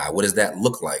being the guy. What does that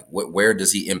look like? Where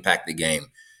does he impact the game?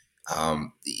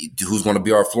 Who's going to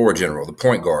be our floor general? The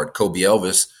point guard, Kobe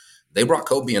Elvis. They brought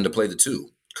Kobe in to play the 2.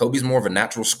 Kobe's more of a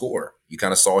natural scorer. You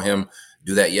kind of saw him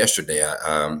do that yesterday.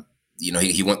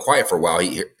 He went quiet for a while.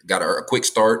 He got a quick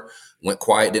start, went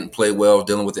quiet, didn't play well,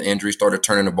 dealing with the injury, started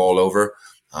turning the ball over.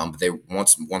 But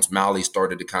once Mally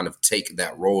started to kind of take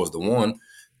that role as the 1,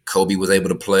 Kobe was able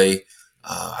to play.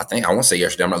 I won't say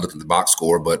yesterday, I'm not looking at the box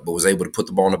score, but was able to put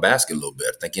the ball in the basket a little bit.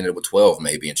 I think he ended up with 12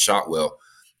 maybe and shot well.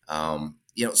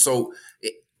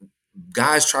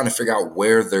 Guys trying to figure out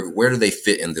where do they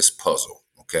fit in this puzzle.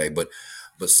 Okay. But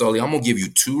Sully, I'm going to give you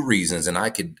 2 reasons, and I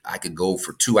could go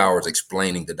for 2 hours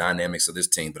explaining the dynamics of this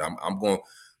team, but I'm going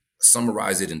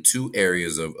summarize it in two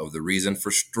areas of the reason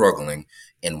for struggling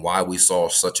and why we saw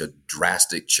such a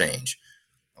drastic change.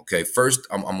 Okay, first,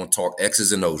 I'm going to talk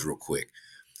X's and O's real quick.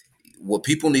 What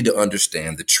people need to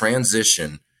understand, the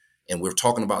transition, and we're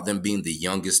talking about them being the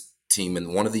youngest team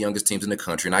and one of the youngest teams in the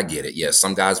country, and I get it. Yes,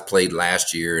 some guys played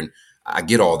last year, and I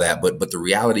get all that, but the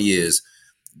reality is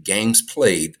games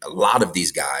played, a lot of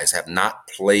these guys have not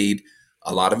played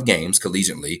a lot of games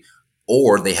collegiately,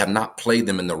 or they have not played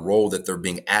them in the role that they're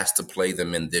being asked to play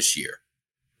them in this year.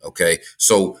 Okay,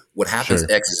 so what happens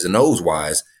X's and O's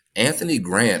wise, Anthony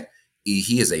Grant,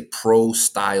 he is a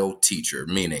pro-style teacher,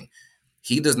 meaning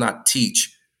he does not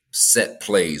teach set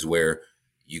plays where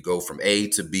you go from A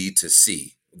to B to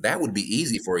C. That would be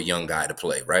easy for a young guy to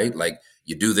play, right? Like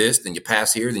you do this, then you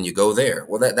pass here, then you go there.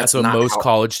 Well, that's what not most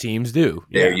college teams do.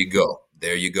 There you go.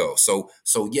 There you go. So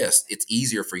yes, it's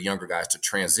easier for younger guys to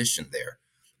transition there.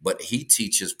 But he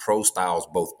teaches pro styles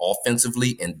both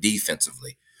offensively and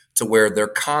defensively to where they're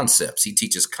concepts. He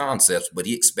teaches concepts, but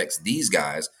he expects these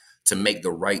guys to make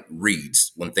the right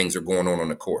reads when things are going on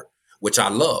the court, which I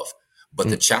love. But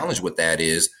the challenge with that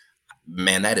is,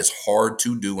 man, that is hard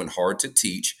to do and hard to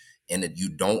teach, and that you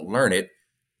don't learn it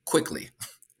quickly,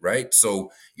 right?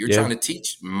 So you're trying to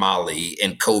teach Molly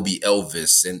and Kobe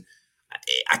Elvis, and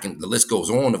the list goes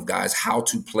on of guys how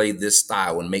to play this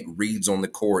style and make reads on the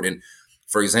court. And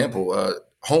for example,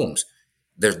 Holmes,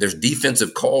 there's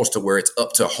defensive calls to where it's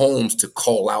up to Holmes to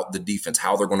call out the defense,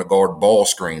 how they're going to guard ball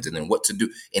screens and then what to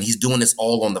do. And he's doing this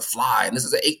all on the fly. And this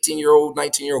is an 18-year-old,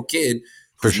 19-year-old kid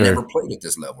who's never played at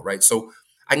this level, right? So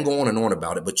I can go on and on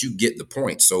about it, but you get the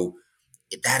point. So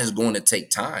that is going to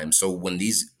take time. So when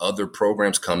these other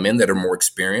programs come in that are more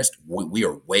experienced, we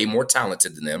are way more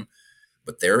talented than them,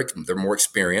 but they're more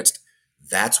experienced.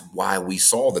 That's why we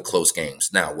saw the close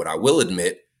games. Now, what I will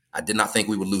admit, I did not think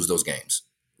we would lose those games,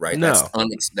 right? No,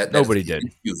 Nobody did.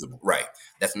 Inexcusable. Right.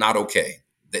 That's not okay.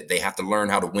 They have to learn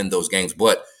how to win those games,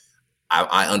 but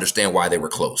I understand why they were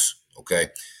close, okay?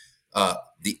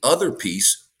 The other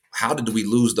piece, how did we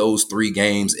lose those 3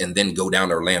 games and then go down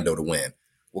to Orlando to win?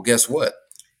 Well, guess what?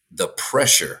 The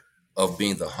pressure of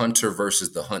being the hunter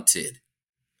versus the hunted,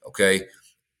 okay?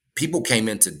 People came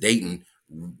into Dayton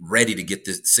ready to get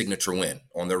this signature win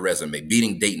on their resume,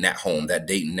 beating Dayton at home, that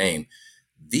Dayton name.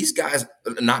 These guys,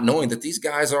 not knowing that these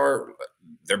guys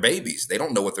they're babies. They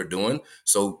don't know what they're doing.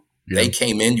 So they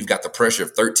came in, you've got the pressure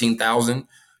of 13,000,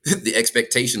 the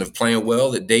expectation of playing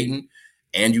well at Dayton,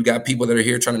 and you got people that are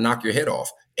here trying to knock your head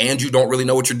off, and you don't really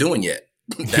know what you're doing yet.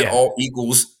 That all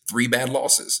equals 3 bad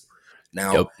losses.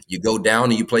 Now you go down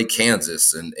and you play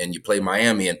Kansas and you play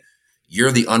Miami, and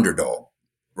you're the underdog,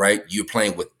 right? You're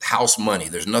playing with house money.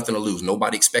 There's nothing to lose.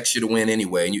 Nobody expects you to win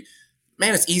anyway. And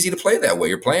man, it's easy to play that way.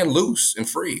 You're playing loose and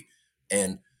free.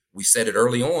 And we said it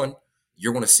early on,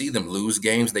 you're going to see them lose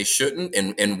games they shouldn't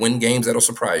and win games that'll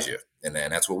surprise you. And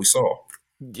that's what we saw.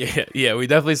 Yeah, we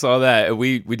definitely saw that.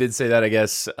 We did say that, I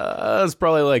guess, it was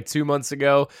probably like 2 months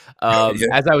ago.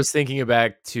 As I was thinking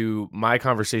back to my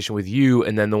conversation with you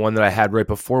and then the one that I had right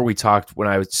before we talked when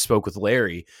I spoke with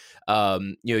Larry,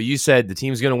 you said the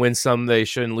team's going to win some they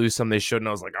shouldn't, lose some they shouldn't.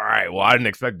 I was like, all right, well, I didn't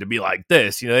expect it to be like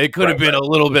this. It could have been a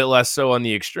little bit less so on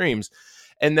the extremes.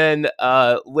 And then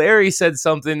Larry said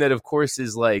something that, of course,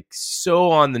 is like so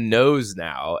on the nose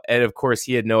now. And, of course,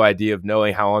 he had no idea of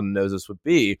knowing how on the nose this would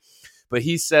be. But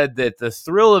he said that the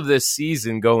thrill of this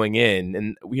season going in,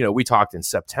 and, we talked in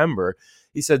September,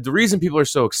 he said the reason people are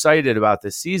so excited about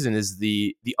this season is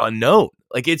the unknown.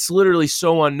 Like, it's literally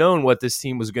so unknown what this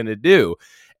team was going to do.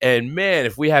 And, man,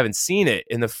 if we haven't seen it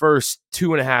in the first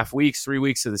 2.5 weeks, 3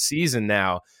 weeks of the season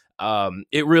now,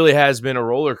 it really has been a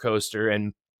roller coaster.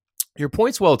 And your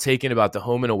point's well taken about the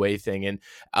home and away thing. And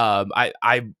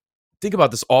I think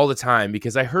about this all the time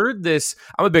because I heard this.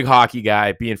 I'm a big hockey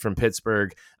guy, being from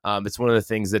Pittsburgh. It's one of the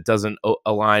things that doesn't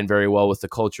align very well with the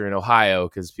culture in Ohio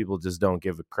because people just don't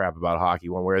give a crap about hockey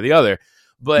one way or the other.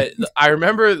 But I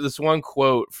remember this one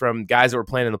quote from guys that were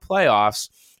playing in the playoffs.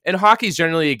 And hockey is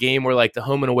generally a game where like the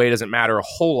home and away doesn't matter a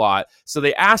whole lot. So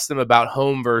they asked them about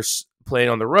home versus playing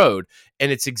on the road.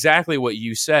 And it's exactly what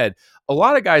you said. A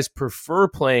lot of guys prefer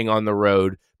playing on the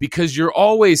road because you're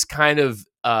always kind of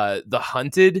the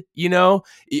hunted, and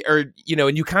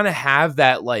you kind of have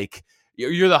that, like,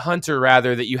 you're the hunter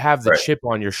rather, that you have the chip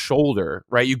on your shoulder,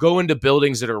 right? You go into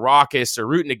buildings that are raucous or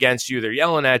rooting against you, they're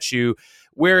yelling at you.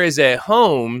 Whereas at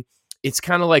home, it's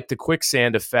kind of like the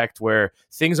quicksand effect where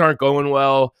things aren't going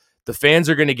well. The fans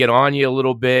are going to get on you a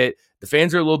little bit. The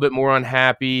fans are a little bit more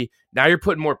unhappy. Now you're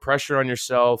putting more pressure on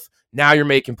yourself. Now you're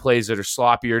making plays that are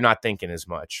sloppy. You're not thinking as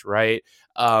much, right?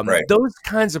 Those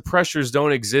kinds of pressures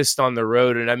don't exist on the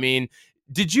road. And I mean,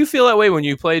 Did you feel that way when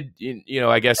you played,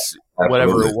 I guess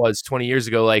whatever Absolutely. it was 20 years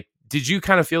ago? Like, did you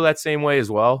kind of feel that same way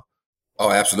as well?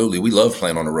 Oh, absolutely. We love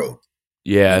playing on the road.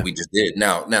 Yeah. We just did.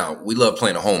 Now we love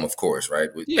playing at home, of course, right?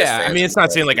 Yeah, I mean, it's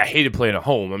not saying like I hated playing at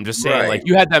home. I'm just saying like Right.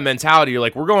 you had that mentality. You're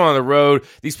like, we're going on the road.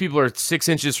 These people are 6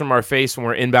 inches from our face when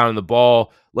we're inbounding the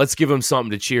ball. Let's give them something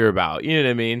to cheer about. You know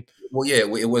what I mean? Well, yeah,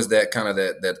 it was that kind of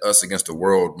that us against the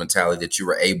world mentality that you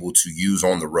were able to use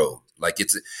on the road. Like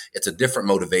it's a different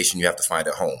motivation you have to find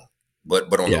at home,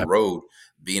 but on Yeah. the road,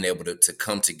 being able to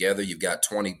come together, you've got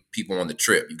 20 people on the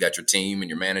trip. You've got your team and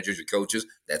your managers, your coaches.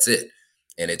 That's it.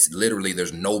 And it's literally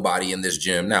there's nobody in this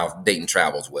gym now. Dayton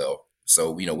travels well,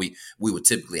 so we would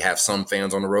typically have some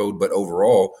fans on the road, but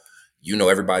overall,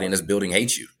 everybody in this building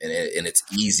hates you, and it's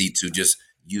easy to just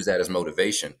use that as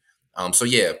motivation. So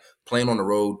yeah, playing on the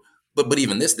road. But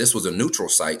even this was a neutral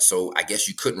site, so I guess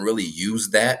you couldn't really use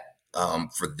that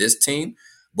for this team.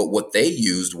 But what they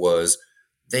used was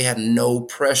they had no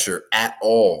pressure at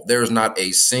all. There's not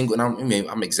a single, and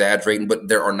I'm exaggerating, but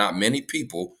there are not many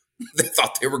people that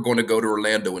thought they were going to go to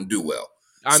Orlando and do well.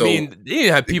 I mean,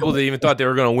 you had people that even thought they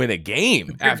were going to win a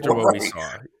game after what we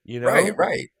saw.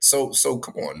 Right. So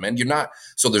come on, man. You're not.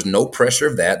 So there's no pressure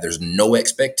of that. There's no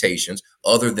expectations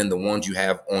other than the ones you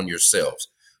have on yourselves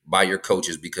by your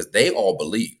coaches, because they all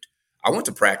believed. I went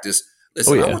to practice.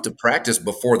 Listen, I went to practice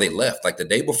before they left, like the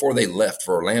day before they left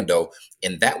for Orlando,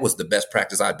 and that was the best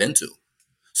practice I've been to.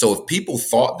 So if people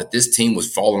thought that this team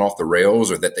was falling off the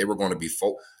rails or that they were going to be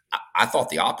I thought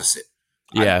the opposite.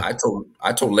 Yeah,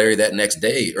 I told Larry that next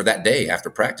day or that day after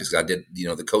practice. I did,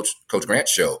 the Coach Grant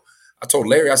show. I told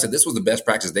Larry, I said, this was the best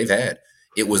practice they've had.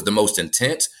 It was the most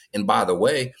intense. And by the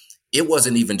way, it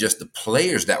wasn't even just the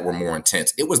players that were more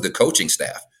intense. It was the coaching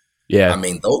staff. Yeah. I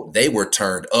mean, they were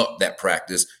turned up that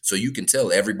practice. So you can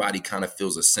tell everybody kind of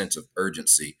feels a sense of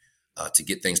urgency to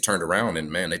get things turned around.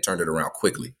 And man, they turned it around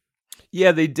quickly.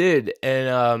 Yeah, they did.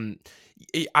 And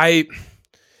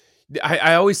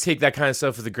I always take that kind of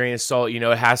stuff with a grain of salt.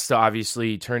 It has to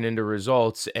obviously turn into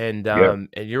results. And and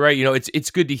you're right.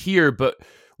 It's good to hear. But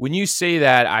when you say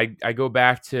that, I go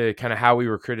back to kind of how we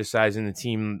were criticizing the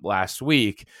team last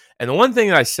week. And the one thing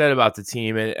that I said about the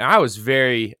team, and I was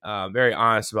very, very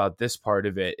honest about this part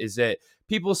of it, is that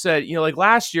people said, like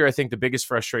last year, I think the biggest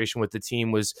frustration with the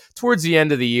team was towards the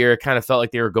end of the year, it kind of felt like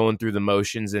they were going through the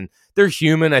motions, and they're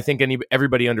human. I think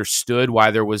everybody understood why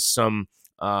there was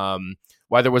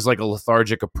like a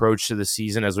lethargic approach to the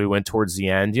season as we went towards the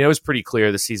end. It was pretty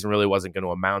clear the season really wasn't going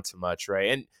to amount to much, right?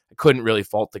 And I couldn't really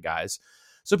fault the guys.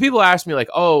 So people ask me like,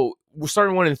 oh, we're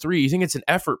starting 1-3. You think it's an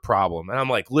effort problem? And I'm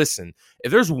like, listen,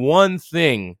 if there's one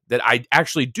thing that I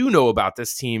actually do know about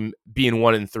this team being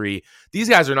 1-3, these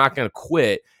guys are not going to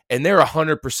quit, and they're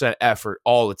 100% effort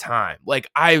all the time.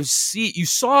 Like you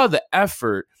saw the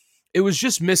effort. It was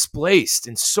just misplaced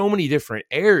in so many different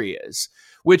areas,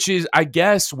 which is, I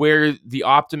guess, where the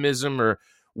optimism or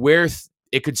where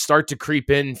it could start to creep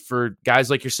in for guys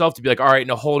like yourself to be like, all right,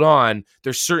 no, hold on.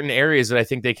 There's certain areas that I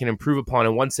think they can improve upon.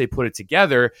 And once they put it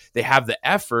together, they have the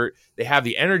effort, they have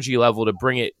the energy level to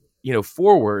bring it,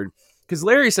 forward. Because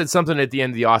Larry said something at the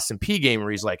end of the Austin P game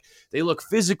where he's like, they look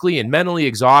physically and mentally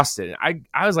exhausted. And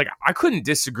I was like, I couldn't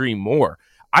disagree more.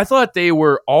 I thought they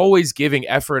were always giving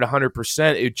effort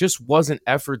 100%. It just wasn't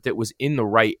effort that was in the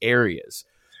right areas.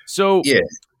 So yeah.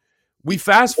 We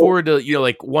fast forward to,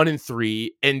 like 1-3,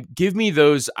 and give me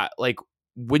those, like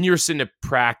when you were sitting at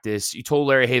practice, you told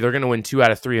Larry, hey, they're going to win 2 out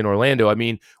of 3 in Orlando. I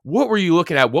mean, what were you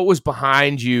looking at? What was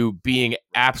behind you being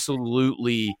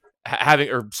absolutely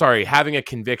having a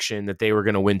conviction that they were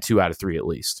going to win 2 out of 3 at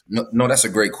least? No, that's a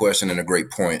great question and a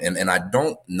great point. And I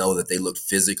don't know that they looked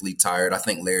physically tired. I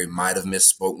think Larry might have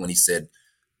misspoke when he said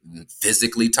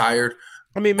physically tired.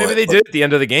 I mean, maybe they did at the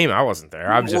end of the game. I wasn't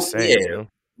there. I'm just saying. Yeah.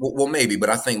 Well, maybe,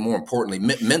 but I think more importantly,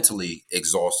 mentally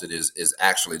exhausted is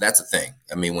actually, that's a thing.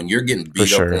 I mean, when you're getting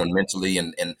beat up on mentally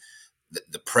and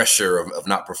the pressure of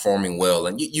not performing well,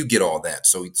 and you get all that.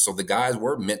 So the guys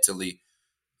were mentally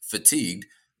fatigued,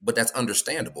 but that's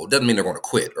understandable. It doesn't mean they're going to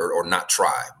quit or not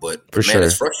try, but man,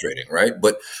 it's frustrating, right?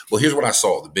 But here's what I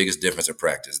saw: the biggest difference in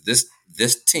practice.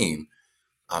 This team,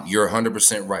 you're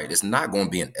 100% right. It's not going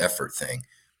to be an effort thing.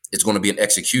 It's going to be an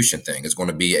execution thing. It's going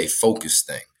to be a focus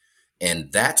thing.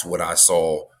 And that's what I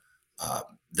saw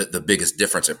the biggest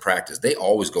difference in practice. They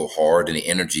always go hard and the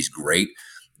energy's great,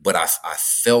 but I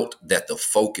felt that the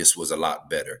focus was a lot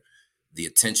better. The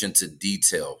attention to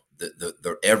detail,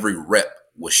 the every rep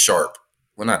was sharp.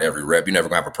 Well, not every rep. You're never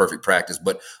going to have a perfect practice,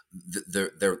 but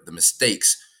the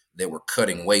mistakes, they were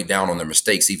cutting way down on their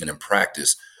mistakes even in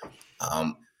practice.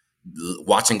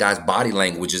 Watching guys' body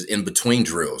language is in between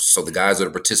drills. So the guys that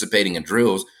are participating in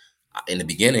drills, In the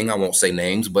beginning, I won't say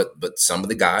names, but some of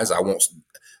the guys,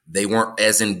 they weren't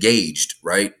as engaged,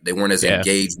 right? They weren't as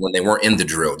engaged when they weren't in the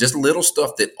drill. Just little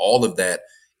stuff that all of that,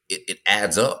 it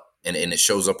adds up and it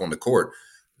shows up on the court.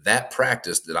 That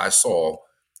practice that I saw,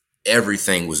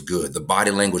 everything was good. The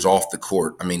body language off the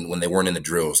court, I mean, when they weren't in the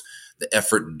drills, the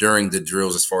effort during the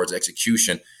drills as far as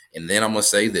execution. And then I'm going to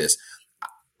say this.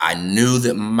 I knew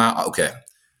that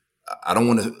I don't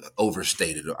want to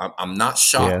overstate it. I'm not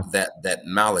shocked that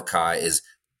Malachi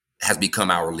has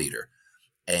become our leader.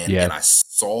 And I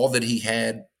saw that he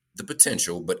had the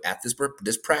potential, but at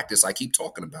this practice I keep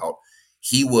talking about,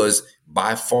 he was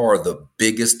by far the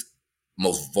biggest,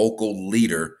 most vocal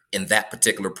leader in that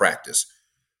particular practice,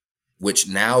 which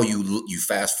now you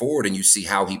fast forward and you see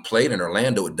how he played in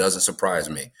Orlando. It doesn't surprise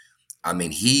me. I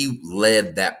mean, he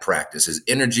led that practice. His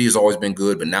energy has always been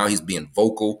good, but now he's being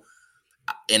vocal.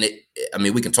 And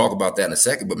we can talk about that in a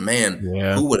second, but man,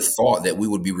 who would have thought that we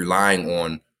would be relying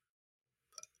on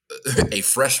a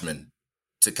freshman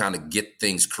to kind of get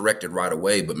things corrected right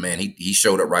away? But man, he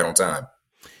showed up right on time.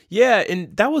 Yeah,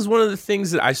 and that was one of the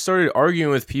things that I started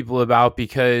arguing with people about,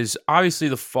 because obviously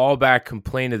the fallback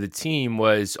complaint of the team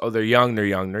was, oh, they're young.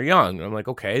 And I'm like,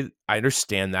 okay, I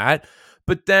understand that.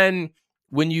 But then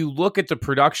when you look at the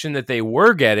production that they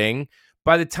were getting,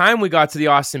 by the time we got to the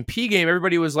Austin Peay game,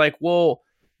 everybody was like, well,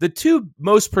 the two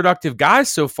most productive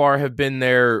guys so far have been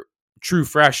their true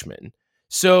freshmen.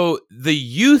 So the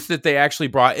youth that they actually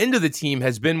brought into the team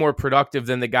has been more productive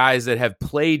than the guys that have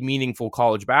played meaningful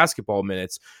college basketball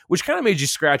minutes, which kind of made you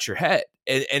scratch your head.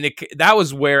 And that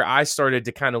was where I started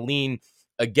to kind of lean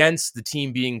against the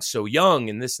team being so young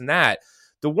and this and that.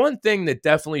 The one thing that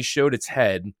definitely showed its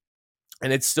head,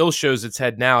 and it still shows its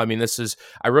head now. I mean,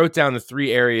 I wrote down the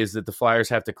 3 areas that the Flyers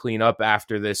have to clean up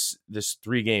after this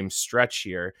 3-game stretch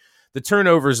here. The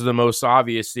turnovers are the most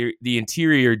obvious. The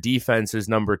interior defense is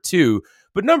number 2.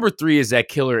 But number 3 is that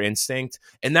killer instinct.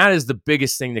 And that is the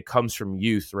biggest thing that comes from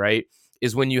youth, right?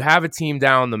 Is when you have a team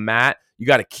down on the mat, you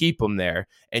got to keep them there.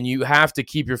 And you have to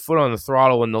keep your foot on the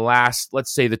throttle in the last,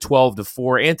 let's say, the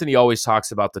 12-4. Anthony always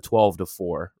talks about the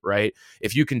 12-4, right?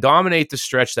 If you can dominate the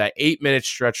stretch, that 8-minute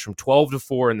stretch from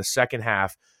 12-4 in the second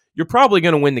half, you're probably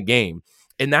going to win the game.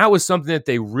 And that was something that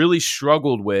they really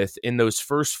struggled with in those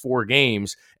first 4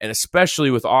 games, and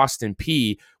especially with Austin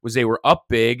Peay, was they were up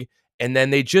big, and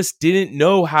then they just didn't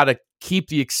know how to keep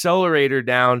the accelerator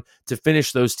down to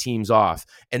finish those teams off.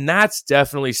 And that's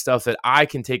definitely stuff that I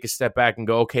can take a step back and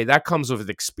go, okay, that comes with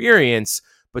experience.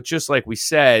 But just like we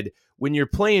said, when you're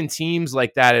playing teams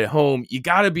like that at home, you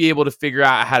got to be able to figure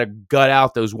out how to gut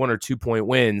out those 1 or 2 point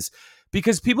wins,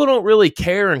 because people don't really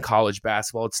care in college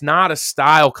basketball. It's not a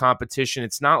style competition.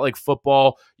 It's not like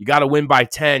football. You got to win by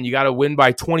 10. You got to win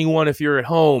by 21 if you're at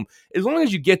home. As long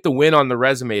as you get the win on the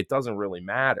resume, it doesn't really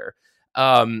matter.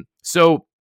 So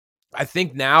I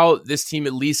think now this team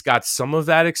at least got some of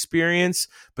that experience,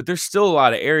 but there's still a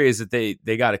lot of areas that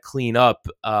they got to clean up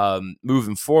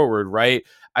moving forward, right?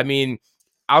 I mean,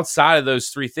 outside of those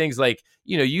 3 things, like,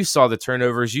 you saw the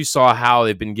turnovers, you saw how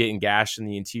they've been getting gashed in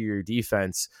the interior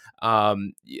defense.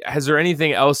 Has there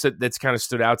anything else that's kind of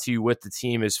stood out to you with the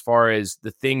team as far as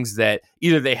the things that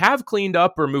either they have cleaned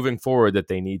up or moving forward that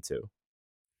they need to?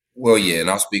 Well, yeah, and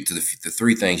I'll speak to the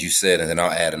 3 things you said, and then I'll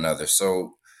add another.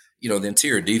 So, the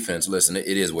interior defense, listen, it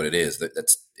is what it is.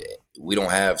 We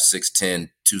don't have 6'10",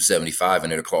 275 in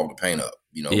there to clog the paint up.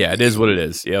 It is what it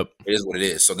is. Yep. It is what it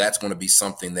is. So that's going to be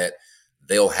something that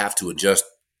they'll have to adjust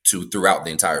to throughout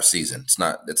the entire season.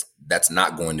 That's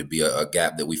not going to be a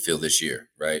gap that we feel this year,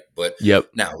 right? But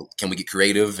now, can we get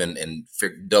creative and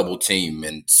double team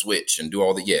and switch and do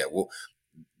all the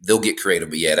they'll get creative,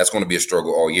 but that's going to be a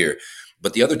struggle all year.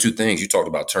 But the other 2 things, you talked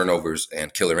about turnovers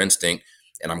and killer instinct,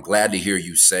 and I'm glad to hear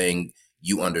you saying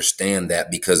you understand that,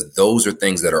 because those are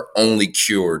things that are only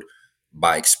cured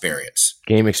by experience.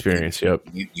 Game experience, yep.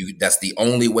 You that's the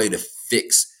only way to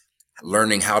fix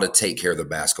learning how to take care of the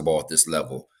basketball at this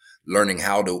level, learning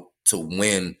how to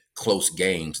win close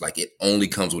games. Like, it only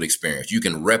comes with experience. You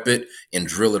can rep it and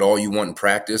drill it all you want in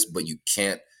practice, but you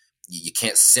can't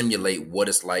simulate what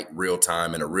it's like real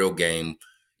time in a real game.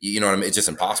 You know what I mean? It's just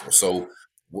impossible. So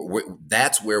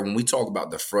that's where, when we talk about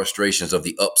the frustrations of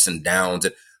the ups and downs,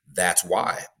 that's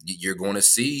why you're going to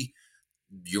see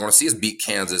us beat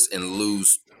Kansas and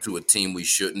lose to a team we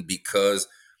shouldn't, because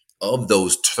of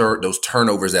those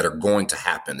turnovers that are going to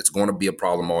happen. It's going to be a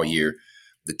problem all year.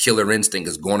 The killer instinct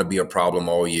is going to be a problem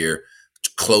all year,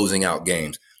 closing out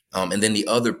games. And then the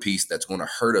other piece that's going to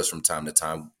hurt us from time to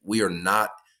time, we are not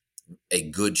a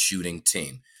good shooting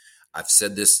team. I've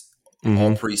said this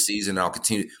all preseason, and I'll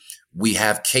continue. We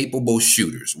have capable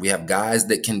shooters. We have guys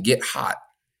that can get hot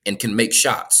and can make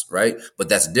shots, right? But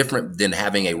that's different than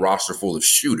having a roster full of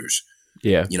shooters.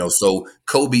 Yeah. So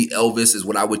Kobe Elvis is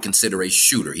what I would consider a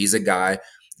shooter. He's a guy,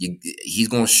 he's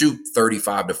going to shoot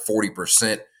 35 to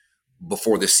 40%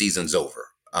 before the season's over.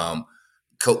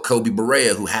 Kobe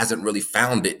Barea, who hasn't really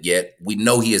found it yet, we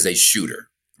know he is a shooter,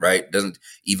 right?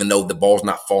 Even though the ball's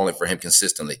not falling for him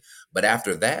consistently. But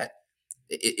after that,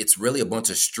 it's really a bunch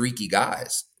of streaky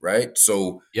guys, right?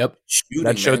 So shooting,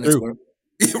 that showed through.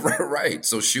 Right.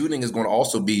 So shooting is going to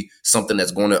also be something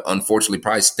that's going to unfortunately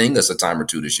probably sting us a time or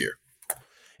two this year.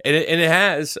 And it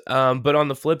has. But on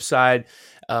the flip side,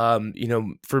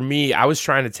 for me, I was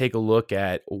trying to take a look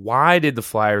at why did the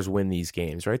Flyers win these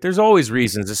games, right? There's always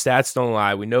reasons. The stats don't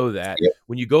lie. We know that. Yep.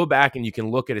 When you go back and you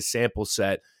can look at a sample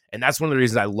set, and that's one of the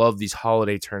reasons I love these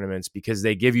holiday tournaments, because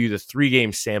they give you the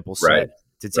 3-game sample set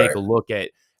to take a look at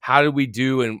how did we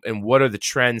do and what are the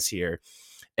trends here.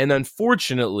 And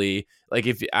unfortunately, like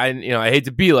I hate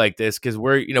to be like this because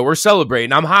we're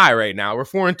celebrating. I'm high right now. We're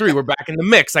 4-3. We're back in the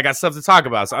mix. I got stuff to talk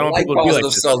about. So I don't want people to be like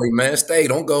this. Sully, man. Stay.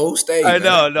 Don't go. Stay. I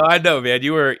know, man.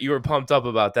 You were pumped up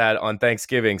about that on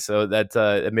Thanksgiving, so that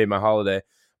it made my holiday.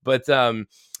 But I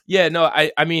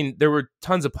mean, there were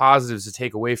tons of positives to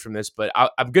take away from this. But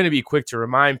I'm going to be quick to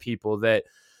remind people that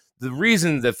the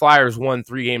reason the Flyers won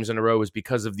 3 games in a row was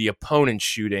because of the opponent's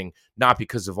shooting, not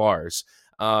because of ours.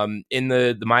 In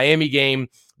the Miami game,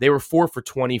 they were 4 for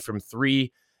 20 from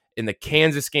 3. In the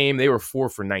Kansas game, they were 4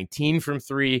 for 19 from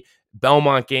 3.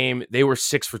 Belmont game, they were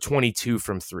 6 for 22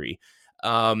 from 3.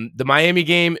 The Miami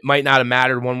game might not have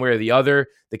mattered one way or the other.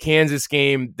 The Kansas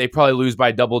game, they probably lose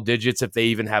by double digits if they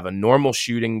even have a normal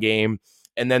shooting game.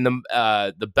 And then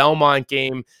the Belmont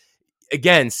game,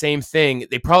 again, same thing.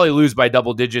 They probably lose by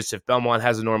double digits if Belmont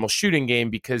has a normal shooting game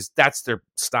because that's their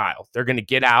style. They're going to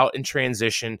get out and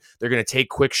transition. They're going to take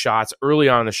quick shots early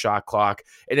on the shot clock.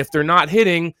 And if they're not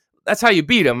hitting, that's how you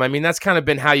beat them. I mean, that's kind of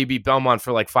been how you beat Belmont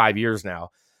for like 5 years now.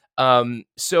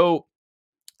 So,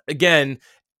 again,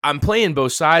 I'm playing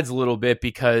both sides a little bit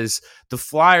because the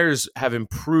Flyers have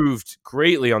improved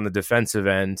greatly on the defensive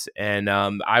end. And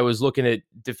I was looking at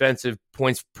defensive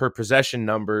points per possession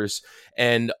numbers,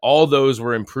 and all those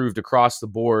were improved across the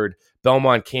board,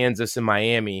 Belmont, Kansas, and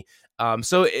Miami.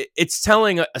 So it's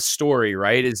telling a story,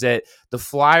 right? Is that the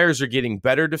Flyers are getting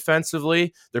better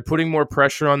defensively. They're putting more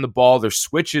pressure on the ball. Their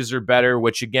switches are better,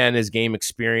 which again is game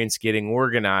experience, getting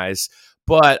organized.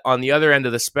 But on the other end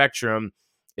of the spectrum,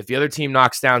 if the other team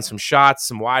knocks down some shots,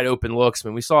 some wide open looks, I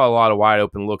mean, we saw a lot of wide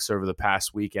open looks over the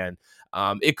past weekend.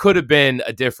 It could have been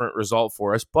a different result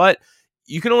for us, but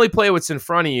you can only play what's in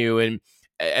front of you. And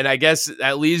I guess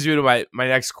that leads you to my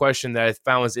next question that I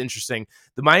found was interesting.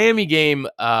 The Miami game,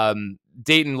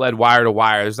 Dayton led wire to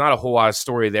wire. There's not a whole lot of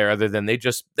story there other than they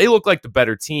look like the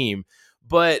better team.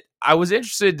 But I was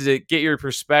interested to get your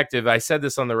perspective. I said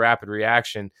this on the Rapid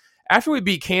Reaction. After we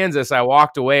beat Kansas, I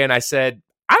walked away and I said,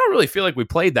 I don't really feel like we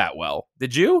played that well.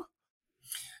 Did you?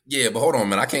 Yeah, but hold on,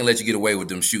 man. I can't let you get away with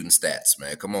them shooting stats,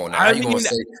 man. Come on now. How you gonna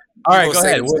say? All right, go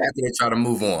ahead. After they try to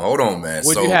move on. Hold on, man.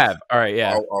 What do you have? All right,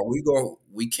 yeah. Are we going?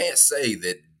 We can't say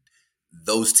that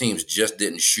those teams just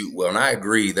didn't shoot well. And I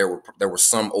agree, there were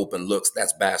some open looks.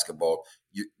 That's basketball.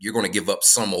 You're going to give up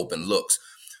some open looks.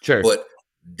 Sure. But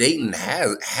Dayton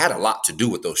had a lot to do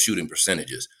with those shooting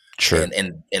percentages. Sure.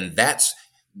 And that's.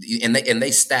 And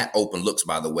they stat open looks,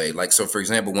 by the way. Like, so for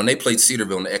example, when they played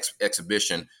Cedarville in the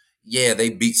exhibition, yeah, they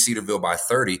beat Cedarville by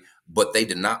 30, but they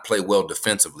did not play well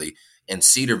defensively. And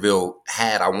Cedarville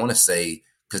had, I want to say,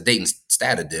 because Dayton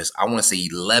statted this, I want to say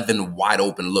 11 wide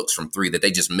open looks from 3 that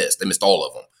they just missed. They missed all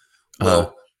of them.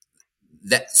 Well,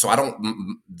 these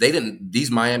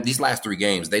last 3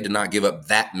 games, they did not give up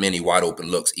that many wide open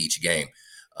looks each game.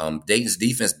 Dayton's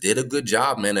defense did a good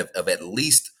job, man, of at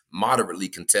least moderately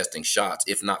contesting shots,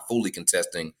 if not fully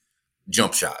contesting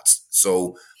jump shots.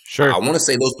 So sure. I want to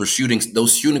say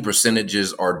those shooting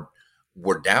percentages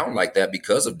were down like that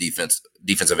because of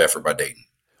defensive effort by Dayton.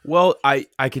 Well, I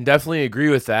can definitely agree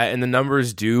with that, and the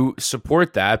numbers do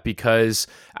support that because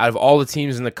out of all the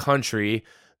teams in the country,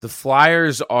 the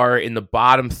Flyers are in the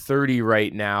bottom 30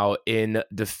 right now in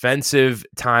defensive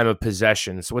time of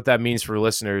possession. So what that means for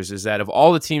listeners is that of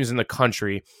all the teams in the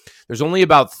country, there's only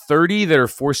about 30 that are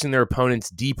forcing their opponents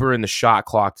deeper in the shot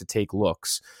clock to take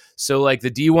looks. So like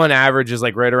the D1 average is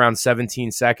like right around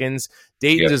 17 seconds.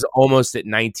 Dayton's is almost at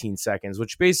 19 seconds,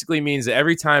 which basically means that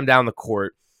every time down the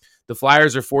court, the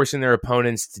Flyers are forcing their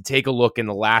opponents to take a look in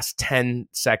the last 10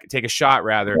 seconds, take a shot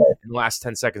rather, in the last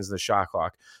 10 seconds of the shot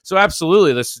clock. So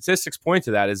absolutely, the statistics point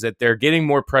to that is that they're getting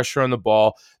more pressure on the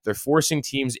ball. They're forcing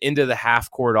teams into the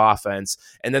half-court offense,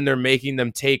 and then they're making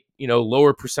them take,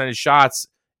 lower percentage shots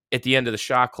at the end of the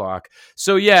shot clock.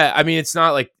 So yeah, I mean, it's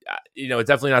not like, it's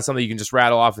definitely not something you can just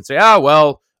rattle off and say,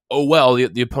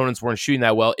 the opponents weren't shooting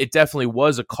that well. It definitely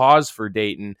was a cause for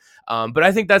Dayton. But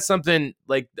I think that's something,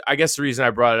 like, I guess the reason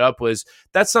I brought it up was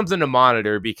that's something to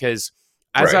monitor, because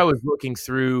as I was looking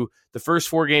through the first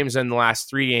 4 games and the last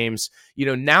 3 games,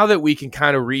 now that we can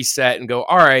kind of reset and go,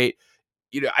 all right,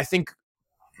 I think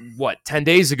 10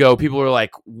 days ago, people were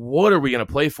like, what are we going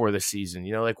to play for this season?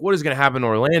 Like, what is going to happen in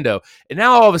Orlando? And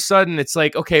now all of a sudden it's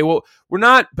like, okay, well, we're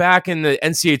not back in the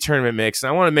NCAA tournament mix. And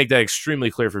I want to make that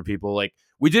extremely clear for people. Like,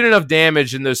 we did enough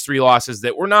damage in those 3 losses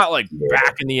that we're not like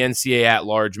back in the NCAA at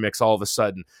large mix all of a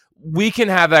sudden. We can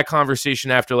have that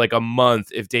conversation after like a month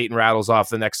if Dayton rattles off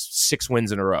the next 6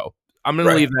 wins in a row. I'm going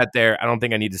to leave that there. I don't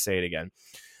think I need to say it again.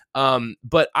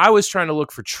 But I was trying to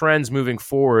look for trends moving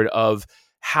forward of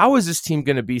how is this team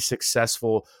going to be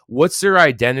successful? What's their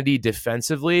identity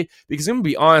defensively? Because I'm going to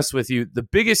be honest with you, the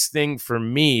biggest thing for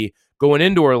me going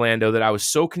into Orlando that I was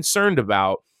so concerned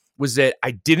about was that I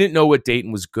didn't know what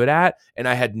Dayton was good at, and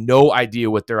I had no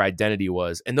idea what their identity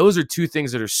was. And those are 2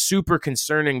 things that are super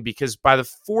concerning, because by the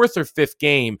 4th or 5th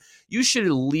game, you should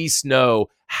at least know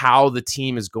how the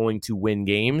team is going to win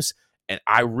games. And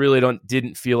I really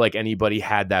didn't feel like anybody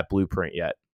had that blueprint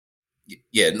yet.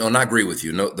 Yeah, no, and I agree with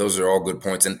you. No, those are all good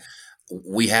points, and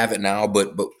we have it now.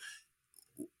 But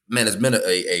man, it's been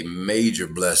a major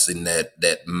blessing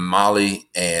that Molly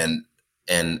and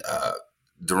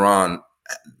Duran,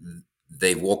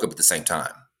 they woke up at the same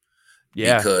time.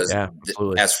 Yeah, because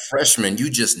absolutely. As freshmen, you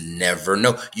just never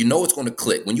know. You know it's going to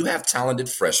click when you have talented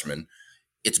freshmen.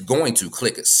 It's going to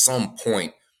click at some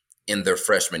point in their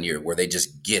freshman year where they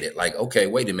just get it. Like, okay,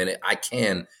 wait a minute, I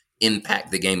can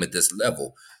impact the game at this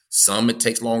level. Some it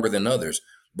takes longer than others,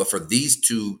 but for these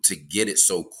 2 to get it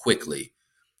so quickly,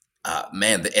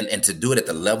 man, and to do it at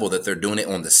the level that they're doing it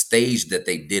on the stage that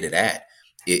they did it at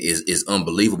is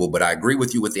unbelievable. But I agree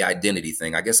with you with the identity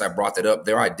thing. I guess I brought that up.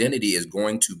 Their identity is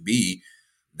going to be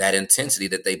that intensity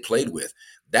that they played with.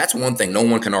 That's one thing no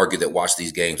one can argue that watched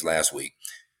these games last week.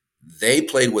 They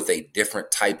played with a different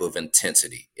type of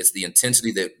intensity. It's the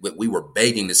intensity that we were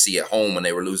begging to see at home when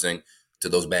they were losing to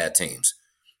those bad teams.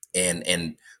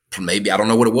 And maybe, I don't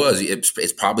know what it was.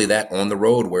 It's probably that on the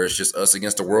road where it's just us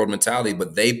against the world mentality,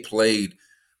 but they played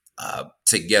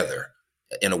together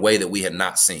in a way that we had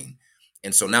not seen.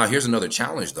 And so now here's another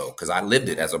challenge, though, because I lived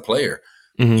it as a player.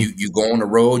 Mm-hmm. You go on the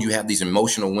road, you have these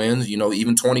emotional wins.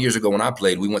 Even 20 years ago when I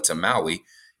played, we went to Maui,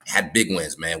 had big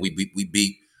wins, man. We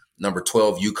beat number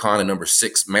 12 UConn and number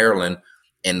 6 Maryland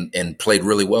and played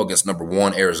really well against number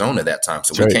 1 Arizona that time.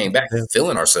 So we came back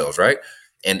feeling ourselves, right?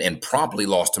 And promptly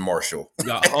lost to Marshall.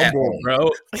 Got humble,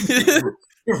 bro.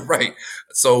 Right.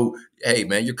 So, hey,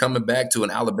 man, you're coming back to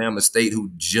an Alabama State who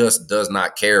just does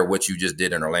not care what you just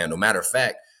did in Orlando. Matter of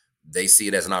fact, they see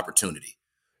it as an opportunity.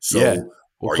 So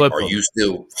are you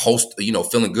still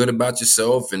feeling good about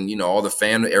yourself and, all the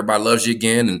fan, everybody loves you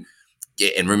again.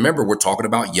 And remember, we're talking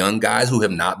about young guys who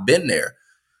have not been there.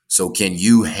 So can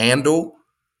you handle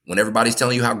when everybody's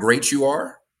telling you how great you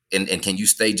are? And can you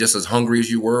stay just as hungry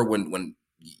as you were when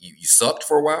you sucked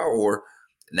for a while? Or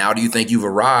now do you think you've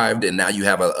arrived and now you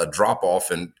have a drop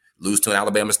off and lose to an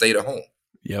Alabama State at home?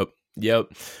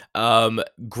 Yep.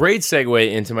 Great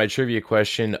segue into my trivia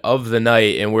question of the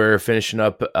night. And we're finishing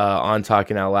up on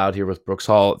Talking Out Loud here with Brooks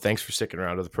Hall. Thanks for sticking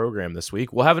around to the program this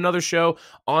week. We'll have another show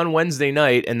on Wednesday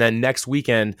night. And then next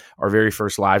weekend, our very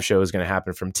first live show is going to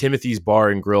happen from Timothy's Bar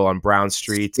and Grill on Brown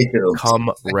Street. Come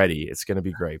ready. It's going to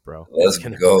be great, bro. Let's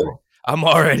go. I'm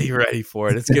already ready for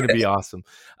it. It's going to be awesome.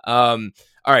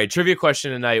 All right, trivia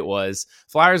question tonight was,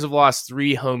 Flyers have lost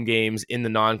 3 home games in the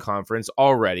non-conference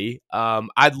already.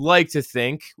 I'd like to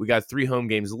think we got 4 home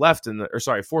games left in the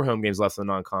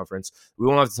non-conference. We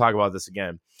won't have to talk about this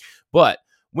again. But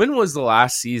when was the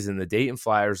last season the Dayton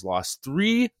Flyers lost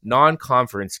 3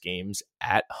 non-conference games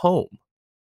at home?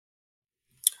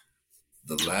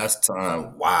 The last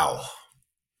time, wow.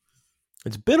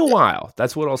 It's been a while.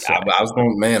 That's what I'll say. I was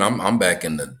going, man. I'm back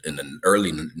in the early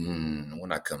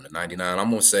when I come to 99. I'm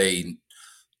gonna say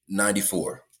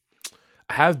 94.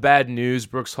 I have bad news,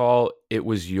 Brooks Hall. It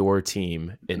was your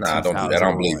team in 2001. Don't do that. I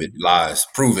don't believe it. Lies.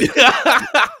 Prove it.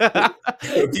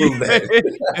 Prove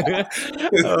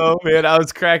that. Oh man, I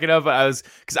was cracking up.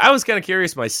 Because I was kind of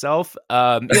curious myself.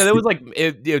 There was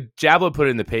Jabla put it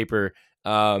in the paper.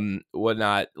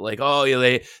 Whatnot, like,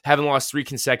 they haven't lost 3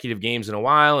 consecutive games in a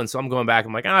while, and so I'm going back,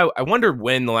 I'm like, I wonder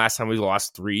when the last time we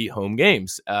lost 3 home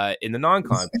games in the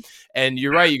non-con. And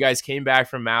you're right, you guys came back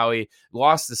from Maui,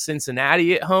 lost to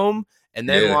Cincinnati at home, and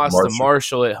then lost to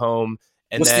Marshall at home,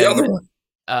 and what's the other one?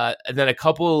 And then a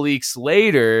couple of weeks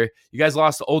later, you guys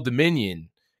lost to Old Dominion.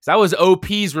 That was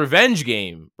OP's revenge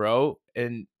game, bro,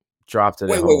 and dropped it.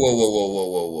 Wait, at whoa, home. whoa, whoa, whoa, whoa,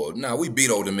 whoa, whoa! No, we beat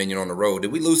Old Dominion on the road.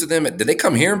 Did we lose to them? Did they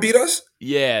come here and beat us?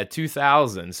 Yeah,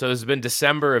 2000. So it's been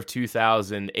December of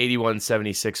 2000,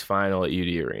 81-76 final at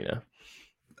UD Arena.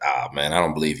 Ah, man, I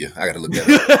don't believe you. I got to look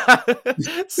that up.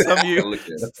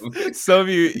 some of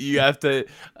you have to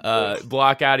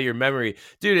block out of your memory,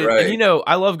 dude. Right. And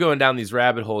I love going down these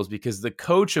rabbit holes because the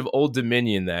coach of Old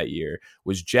Dominion that year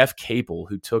was Jeff Capel,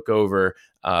 who took over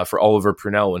for Oliver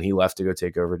Purnell when he left to go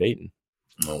take over Dayton.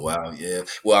 Oh wow, yeah.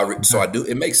 Well, so I do.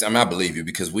 It makes. I believe you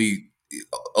because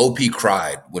OP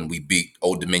cried when we beat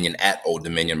Old Dominion at Old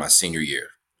Dominion my senior year.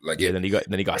 Like then he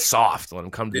got soft. Let him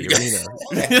come to the arena.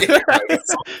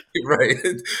 Right.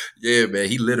 Yeah, man.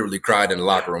 He literally cried in the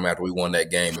locker room after we won that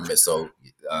game. And so,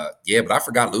 but I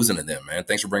forgot losing to them, man.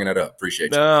 Thanks for bringing that up.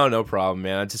 Appreciate you. No problem,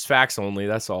 man. Just facts only.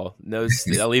 That's all. No,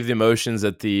 I'll leave the emotions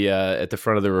at the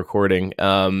front of the recording.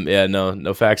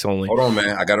 No facts only. Hold on,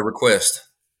 man. I got a request.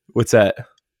 What's that?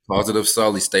 Positive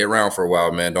Sully, stay around for a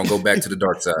while, man. Don't go back to the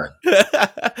dark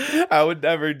side. I would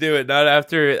never do it. Not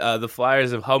after the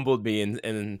Flyers have humbled me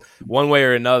in one way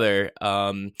or another.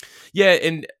 And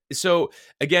so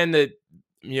again,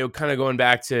 kind of going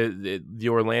back to the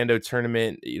Orlando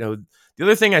tournament, the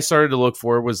other thing I started to look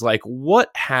for was like, what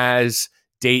has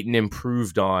Dayton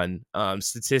improved on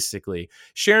statistically?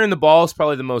 Sharing the ball is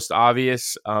probably the most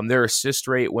obvious. Their assist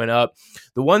rate went up.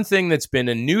 The one thing that's been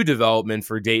a new development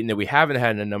for Dayton that we haven't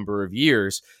had in a number of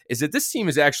years is that this team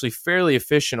is actually fairly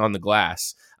efficient on the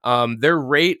glass. Their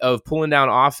rate of pulling down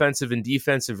offensive and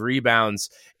defensive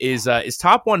rebounds is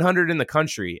top 100 in the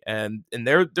country, and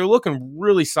they're looking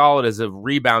really solid as a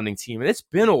rebounding team. And it's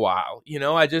been a while.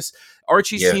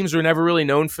 Archie's teams were never really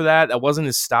known for that. That wasn't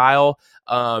his style.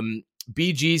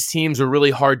 BG's teams were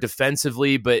really hard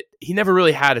defensively, but he never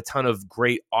really had a ton of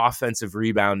great offensive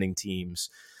rebounding teams.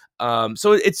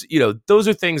 So it's, those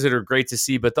are things that are great to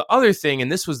see. But the other thing,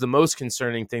 and this was the most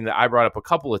concerning thing that I brought up a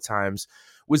couple of times,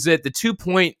 was that the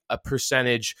 2-point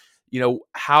percentage,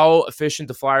 how efficient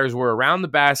the Flyers were around the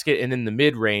basket and in the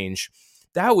mid-range,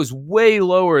 that was way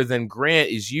lower than Grant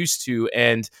is used to.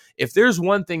 And if there's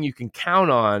one thing you can count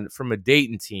on from a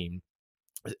Dayton team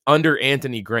under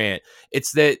Anthony Grant,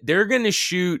 it's that they're going to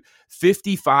shoot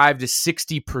 55 to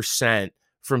 60%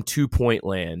 from 2-point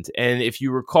land. And if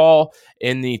you recall,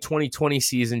 in the 2020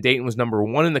 season, Dayton was number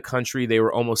 1 in the country. They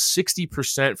were almost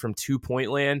 60% from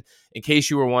 2-point land. In case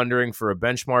you were wondering, for a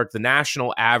benchmark, the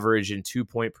national average in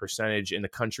 2-point percentage in the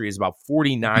country is about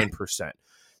 49%.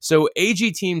 So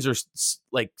AG teams are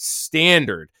like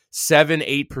standard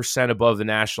 7-8% above the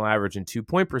national average in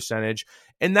 2-point percentage.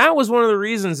 And that was one of the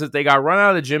reasons that they got run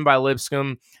out of the gym by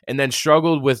Lipscomb and then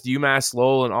struggled with UMass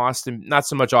Lowell and Austin, not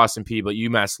so much Austin Peay, but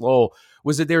UMass Lowell,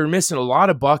 was that they were missing a lot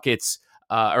of buckets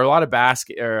or a lot of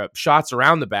basket or shots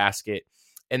around the basket.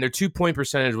 And their 2-point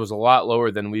percentage was a lot lower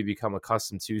than we've become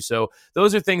accustomed to. So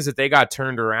those are things that they got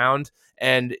turned around.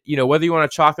 And, whether you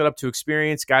want to chalk it up to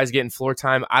experience, guys getting floor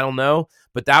time, I don't know.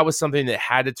 But that was something that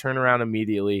had to turn around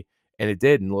immediately. And it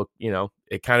did. And look,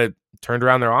 it kind of turned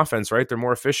around their offense, right? They're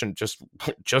more efficient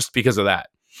just because of that.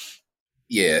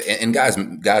 Yeah. And guys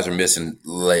are missing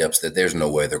layups that there's no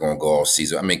way they're going to go all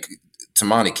season. I mean,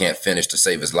 Tamani can't finish to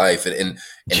save his life. And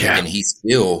he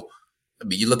still,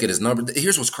 you look at his number.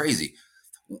 Here's what's crazy.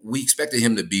 We expected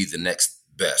him to be the next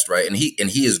best, right? And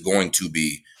he is going to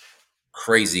be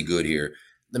crazy good here.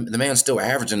 The man's still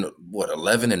averaging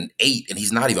 11 and 8, and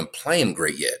he's not even playing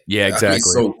great yet. Yeah, exactly.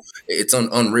 So it's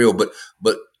unreal.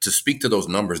 But to speak to those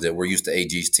numbers that we're used to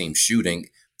AG's team shooting,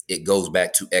 it goes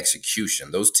back to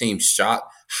execution. Those teams shot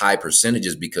high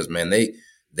percentages because, man, they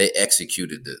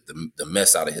executed the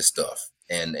mess out of his stuff,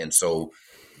 and so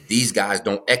these guys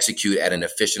don't execute at an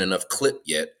efficient enough clip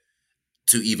yet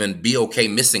to even be okay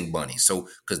missing bunnies. So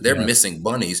because they're missing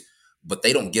bunnies, but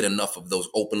they don't get enough of those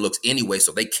open looks anyway,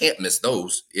 so they can't miss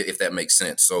those, if that makes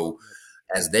sense. So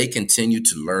as they continue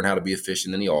to learn how to be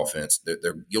efficient in the offense,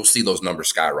 you'll see those numbers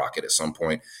skyrocket at some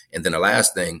point. And then the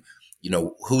last thing,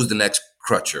 who's the next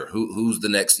Crutcher? Who's the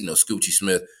next, Scoochie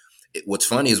Smith? What's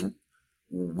funny is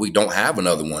we don't have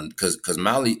another one because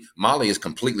Molly is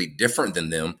completely different than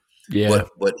them. Yeah.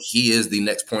 But he is the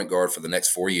next point guard for the next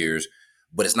 4 years.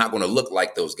 But it's not going to look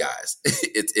like those guys.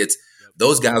 It's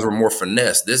those guys were more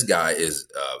finesse. This guy is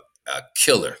a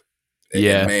killer. And,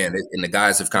 yeah, man. And the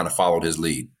guys have kind of followed his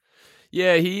lead.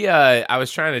 Yeah, I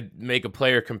was trying to make a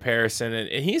player comparison,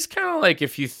 and he's kind of like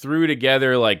if you threw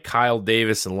together like Kyle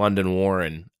Davis and London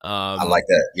Warren. I like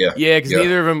that. Yeah. Yeah, because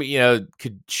neither of them,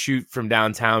 could shoot from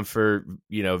downtown for,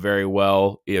 very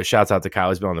well. Shouts out to Kyle.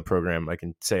 He's been on the program. I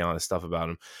can say honest stuff about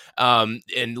him.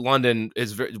 And London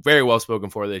is very, very well spoken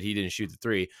for that he didn't shoot the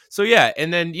three. So, yeah,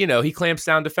 and then, he clamps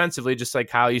down defensively just like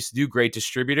Kyle used to do. Great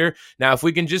distributor. Now, if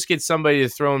we can just get somebody to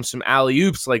throw him some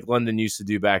alley-oops like London used to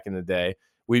do back in the day,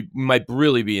 we might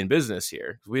really be in business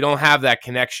here. We don't have that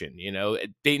connection.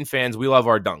 Dayton fans, we love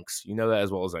our dunks. You know that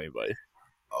as well as anybody.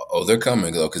 Oh, they're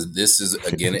coming, though, because this is,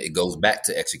 again, it goes back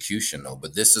to execution, though.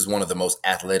 But this is one of the most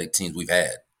athletic teams we've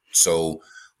had. So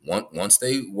once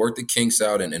they work the kinks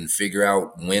out and figure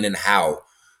out when and how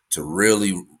to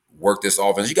really work this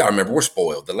offense, you got to remember, we're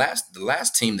spoiled. The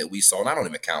last team that we saw, and I don't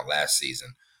even count last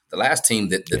season, the last team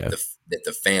that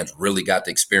the fans really got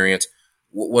to experience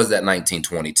was that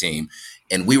 1920 team.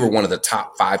 And we were one of the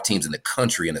top 5 teams in the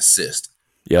country in assists.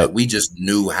 Yeah, we just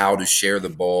knew how to share the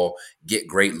ball, get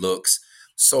great looks.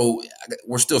 So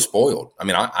we're still spoiled. I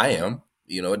mean, I am.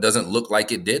 It doesn't look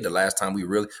like it did the last time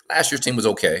last year's team was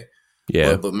okay.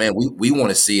 Yeah. But man, we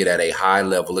want to see it at a high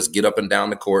level. Let's get up and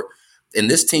down the court. And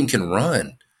this team can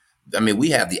run. I mean, we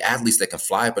have the athletes that can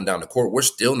fly up and down the court. We're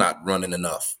still not running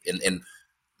enough. And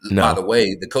by the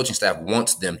way, the coaching staff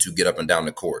wants them to get up and down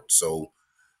the court. So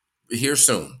here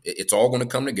soon, it's all going to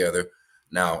come together.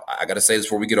 Now, I got to say this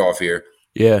before we get off here.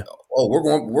 Yeah. Oh,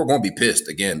 we're going to be pissed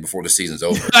again before the season's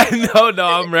over.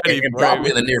 I'm ready. And probably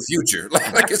in the near future.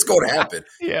 Like it's going to happen.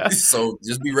 Yeah. So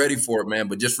just be ready for it, man.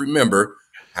 But just remember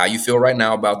how you feel right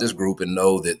now about this group and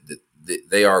know that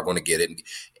they are going to get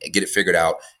it figured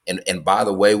out. And by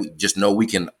the way, just know we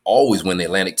can always win the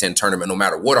Atlantic 10 tournament no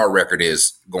matter what our record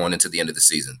is going into the end of the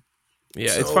season.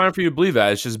 Yeah, it's fine for you to believe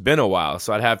that. It's just been a while.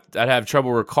 So I'd have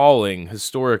trouble recalling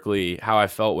historically how I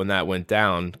felt when that went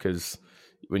down, because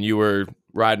when you were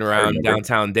riding around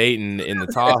downtown Dayton in the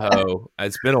Tahoe,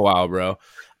 it's been a while, bro.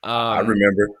 I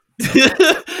remember.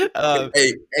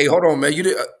 Hey, hold on, man.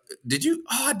 You did you?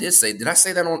 Oh, I did say. Did I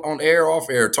say that on air, off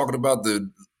air, talking about the?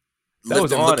 That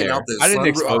was on air. I didn't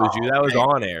expose you. That was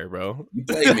on air, bro. You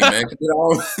played me, man.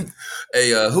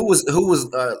 Hey, who was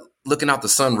looking out the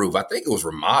sunroof? I think it was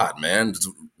Ramad, man, just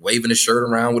waving his shirt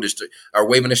around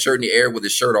waving his shirt in the air with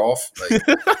his shirt off. Like,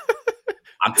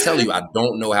 I'm telling you, I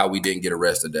don't know how we didn't get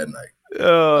arrested that night.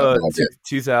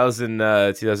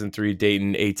 2003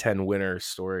 Dayton A10 winner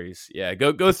stories. Yeah,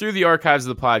 go through the archives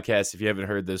of the podcast if you haven't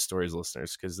heard those stories,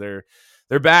 listeners, because they're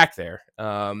back there.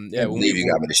 I believe you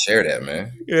got me to share that,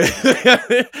 man.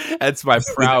 That's my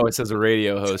prowess as a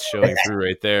radio host showing through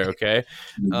right there. Okay,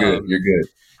 you're good.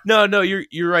 No,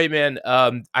 you're right, man.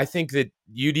 I think that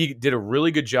UD did a really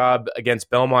good job against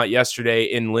Belmont yesterday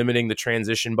in limiting the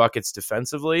transition buckets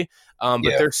defensively. But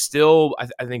they're still,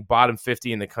 I think, bottom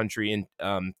 50 in the country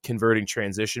in converting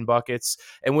transition buckets.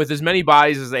 And with as many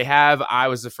bodies as they have, I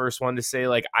was the first one to say,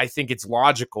 like, I think it's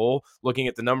logical, looking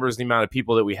at the numbers, the amount of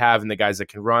people that we have and the guys that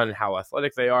can run and how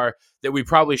athletic they are, that we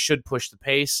probably should push the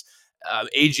pace.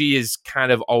 AG has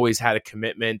kind of always had a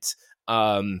commitment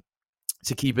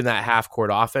to keeping that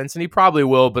half-court offense, and he probably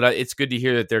will, but it's good to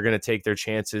hear that they're going to take their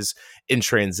chances in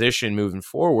transition moving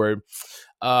forward.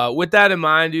 With that in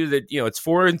mind, dude, that it's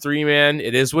 4-3, man.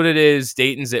 It is what it is.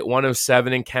 Dayton's at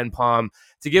 107 in KenPom.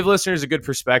 To give listeners a good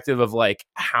perspective of like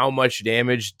how much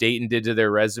damage Dayton did to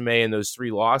their resume in those 3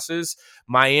 losses,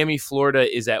 Miami,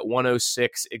 Florida is at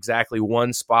 106, exactly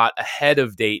 1 spot ahead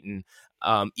of Dayton,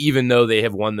 even though they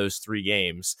have won those 3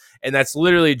 games. And that's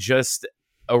literally just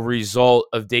a result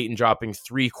of Dayton dropping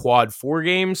 3 quad 4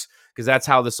 games, because that's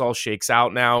how this all shakes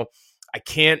out now.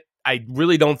 I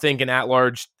really don't think an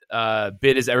at-large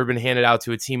bid has ever been handed out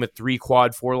to a team with 3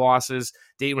 quad 4 losses.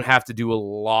 Dayton would have to do a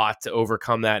lot to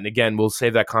overcome that. And again, we'll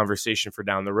save that conversation for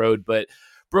down the road. But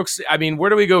Brooks, I mean, where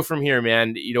do we go from here,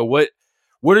 man?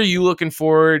 What are you looking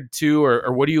forward to,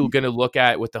 or what are you going to look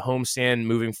at with the homestand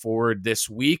moving forward this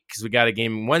week? Because we got a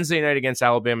game Wednesday night against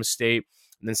Alabama State,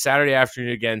 and then Saturday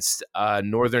afternoon against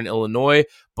Northern Illinois,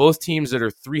 both teams that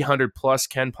are 300-plus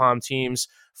KenPom teams.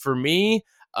 For me,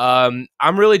 I'm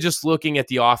really just looking at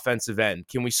the offensive end.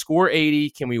 Can we score 80?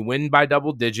 Can we win by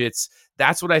double digits?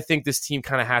 That's what I think this team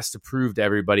kind of has to prove to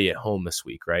everybody at home this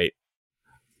week, right?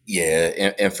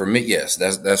 Yeah, and for me, yes,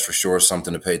 that's for sure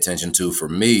something to pay attention to. For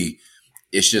me,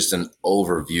 it's just an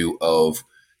overview of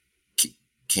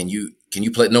can you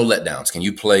play no letdowns? Can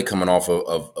you play coming off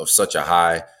of such a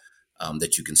high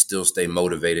that you can still stay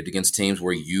motivated against teams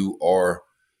where you are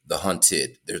the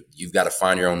hunted? You've got to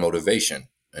find your own motivation.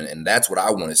 And that's what I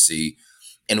want to see.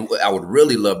 And I would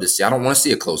really love to see, I don't want to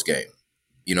see a close game.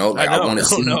 You know, like I want to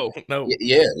see. No.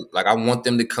 Yeah, like I want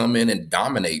them to come in and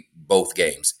dominate both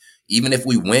games, even if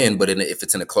we win. But if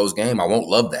it's in a close game, I won't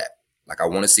love that. Like I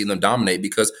want to see them dominate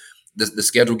because the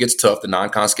schedule gets tough. The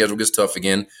non-con schedule gets tough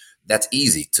again. That's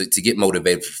easy to get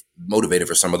motivated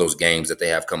for some of those games that they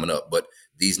have coming up. But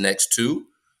these next two,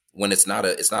 when it's not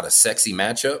a sexy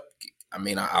matchup, I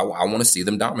mean, I want to see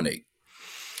them dominate.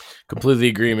 Completely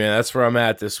agree, man. That's where I'm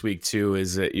at this week too.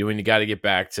 Is that when you got to get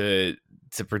back to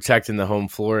protecting the home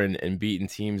floor and beating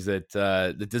teams that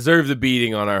deserve the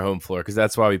beating on our home floor, because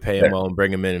that's why we pay them well and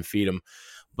bring them in and feed them.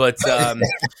 But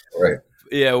right.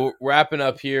 Yeah, we're wrapping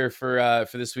up here for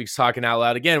this week's Talking Out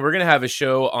Loud. Again, we're going to have a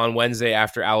show on Wednesday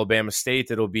after Alabama State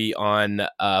that'll be on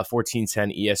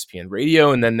 1410 ESPN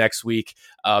Radio. And then next week,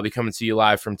 I'll be coming to you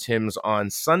live from Tim's on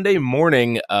Sunday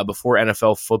morning before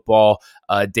NFL football.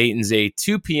 Dayton's a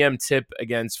 2 p.m. tip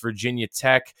against Virginia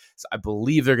Tech. So I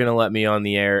believe they're going to let me on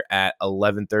the air at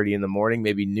 11:30 in the morning,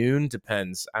 maybe noon,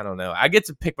 depends. I don't know. I get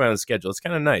to pick my own schedule. It's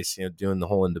kind of nice, doing the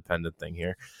whole independent thing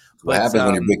here. What happens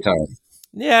when you're big time?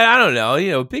 Yeah, I don't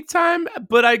know, big time,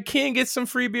 but I can get some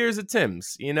free beers at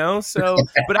Tim's, so,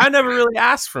 but I never really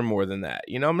asked for more than that.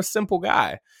 I'm a simple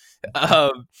guy.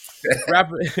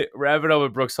 Wrap it up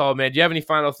with Brooks Hall, man. Do you have any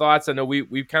final thoughts? I know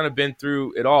we've kind of been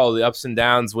through it all, the ups and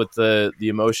downs with the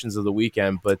emotions of the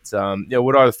weekend, but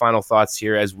what are the final thoughts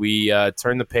here as we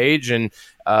turn the page and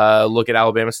look at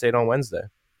Alabama State on Wednesday?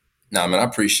 No, man, I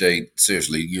appreciate,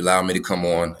 seriously, you allowed me to come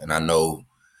on, and I know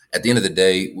at the end of the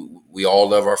day, we all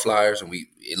love our Flyers, and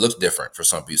it looks different for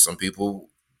some people. Some people,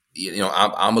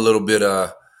 I'm a little bit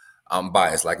I'm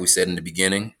biased, like we said in the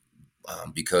beginning,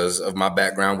 because of my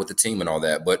background with the team and all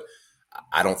that. But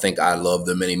I don't think I love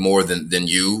them any more than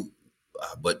you.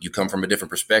 But you come from a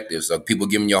different perspective. So people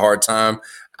giving you a hard time,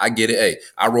 I get it. Hey,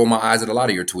 I roll my eyes at a lot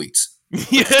of your tweets.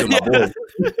 Still my boy.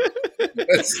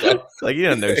 So, like, you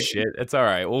don't know shit. It's all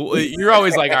right. Well, you're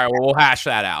always like, all right, well, we'll hash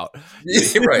that out.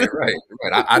 Right.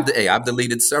 I've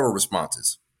deleted several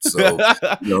responses. So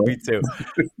me too.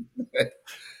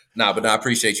 But I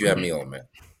appreciate you having me on, man.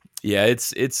 Yeah,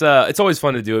 it's always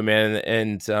fun to do it, man.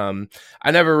 And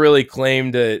I never really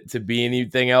claimed to be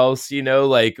anything else,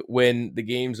 like when the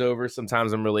game's over,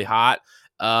 sometimes I'm really hot.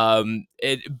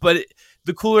 But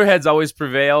the cooler heads always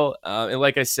prevail. And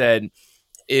like I said,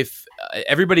 if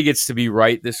everybody gets to be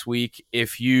right this week,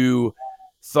 if you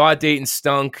thought Dayton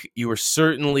stunk, you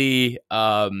certainly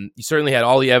had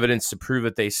all the evidence to prove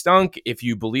that they stunk. If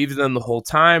you believed them the whole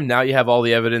time, now you have all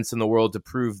the evidence in the world to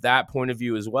prove that point of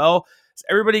view as well. So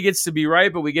everybody gets to be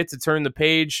right, but we get to turn the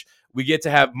page. We get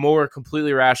to have more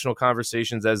completely rational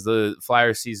conversations as the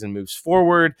Flyer season moves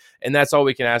forward, and that's all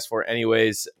we can ask for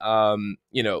anyways.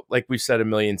 Like we've said a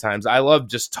million times, I love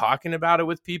just talking about it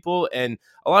with people, and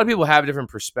a lot of people have different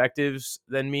perspectives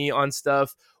than me on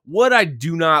stuff. What I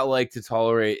do not like to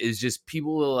tolerate is just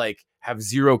people who have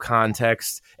zero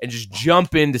context and just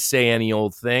jump in to say any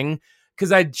old thing,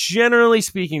 because I generally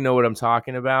speaking know what I'm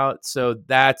talking about. So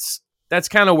that's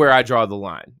kind of where I draw the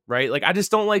line, right? Like, I just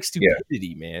don't like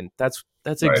stupidity, man. That's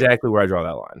right. Exactly where I draw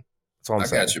that line. That's all I'm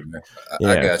saying. Got you, man.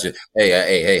 I got you.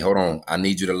 Hey, hold on. I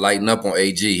need you to lighten up on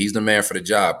AG. He's the man for the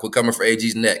job. Quit coming for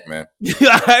AG's neck, man.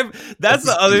 That's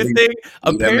the other thing.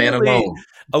 Apparently,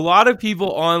 a lot of people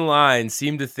online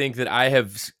seem to think that I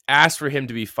have asked for him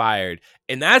to be fired,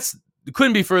 and it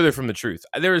couldn't be further from the truth.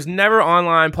 There is never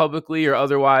online, publicly or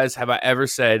otherwise, have I ever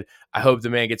said, I hope the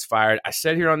man gets fired. I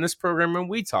said here on this program when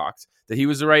we talked that he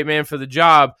was the right man for the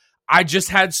job. I just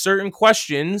had certain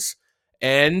questions,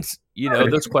 and,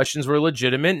 those questions were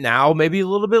legitimate. Now, maybe a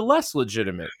little bit less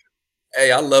legitimate.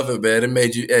 Hey, I love it, man.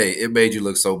 It made you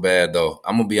look so bad, though.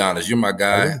 I'm going to be honest. You're my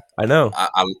guy. I know.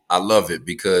 I love it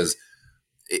because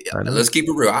let's keep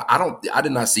it real. I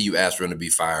did not see you ask for him to be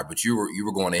fired, but you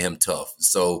were going at him tough.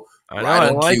 So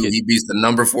right on cue, he beats the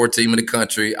number 4 team in the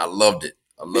country. I loved it.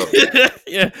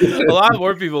 Yeah, a lot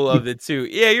more people loved it too.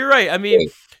 Yeah, you're right. I mean,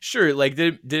 sure. Like,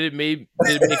 did it make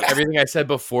everything I said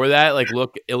before that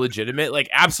look illegitimate?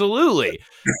 Absolutely.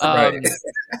 Right.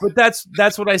 But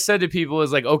that's what I said to people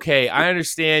is okay, I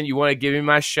understand you want to give me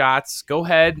my shots. Go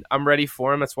ahead, I'm ready for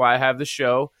them. That's why I have the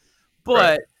show.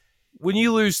 But when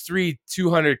you lose 3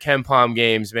 200 KenPom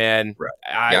games, man,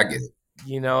 I get it.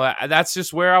 That's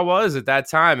just where I was at that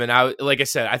time. And like I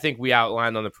said, I think we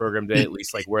outlined on the program today, at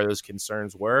least where those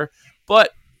concerns were,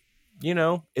 but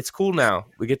it's cool now.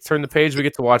 We get to turn the page. We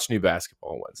get to watch new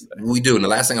basketball on Wednesday. We do. And the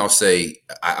last thing I'll say,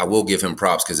 I will give him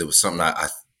props because it was something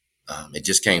it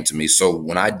just came to me. So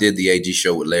when I did the AG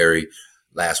show with Larry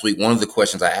last week, one of the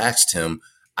questions I asked him,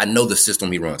 I know the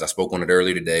system he runs. I spoke on it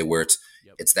earlier today where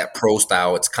it's that pro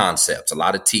style, it's concepts, a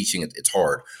lot of teaching. It's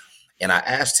hard. And I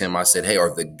asked him, I said, hey,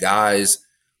 are the guys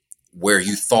where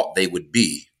you thought they would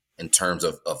be in terms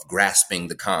of grasping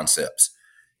the concepts.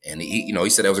 And he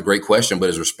said that was a great question, but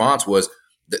his response was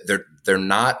that they're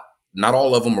not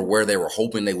all of them are where they were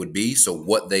hoping they would be. So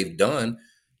what they've done,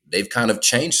 they've kind of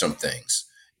changed some things.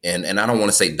 And I don't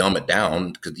want to say dumb it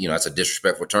down because, that's a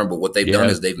disrespectful term, but what they've done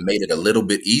is they've made it a little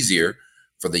bit easier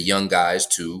for the young guys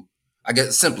to, I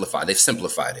guess, simplify. They've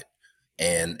simplified it.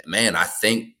 And man, I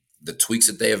think the tweaks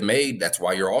that they have made, that's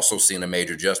why you're also seeing a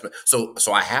major adjustment. So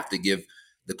I have to give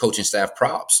the coaching staff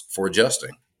props for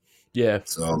adjusting. Yeah.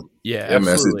 So yeah,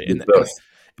 absolutely.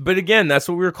 But again, that's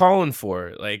what we were calling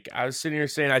for. Like I was sitting here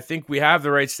saying, I think we have the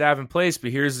right staff in place,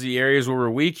 but here's the areas where we're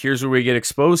weak. Here's where we get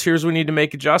exposed. Here's where we need to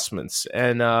make adjustments.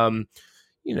 And,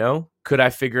 could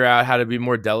I figure out how to be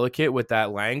more delicate with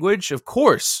that language? Of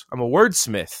course, I'm a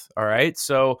wordsmith. All right.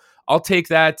 So I'll take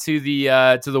that to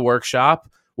the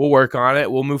workshop. We'll work on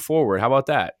it. We'll move forward. How about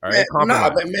that? All right.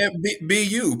 Man, be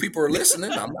you. People are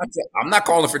listening. I'm not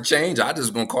calling for change. I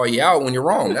just gonna call you out when you're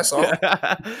wrong. That's all.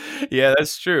 Yeah,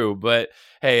 that's true. But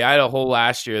hey, I had a whole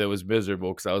last year that was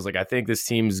miserable because I was like, I think this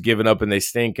team's given up and they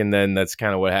stink. And then that's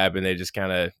kind of what happened. They just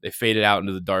they faded out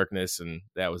into the darkness, and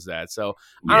that was that. So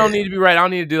I don't need to be right. I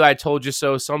don't need to do I told you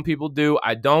so. Some people do.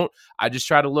 I don't. I just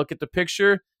try to look at the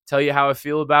picture, tell you how I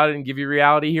feel about it, and give you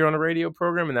reality here on a radio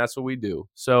program, and that's what we do.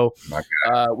 So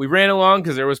we ran along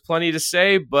because there was plenty to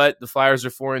say, but the Flyers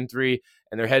are 4-3,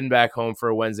 and they're heading back home for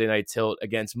a Wednesday night tilt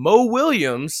against Mo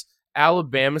Williams'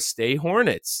 Alabama State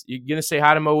Hornets. You gonna say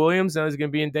hi to Mo Williams? Now he's gonna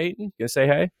be in Dayton. You gonna say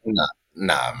hey?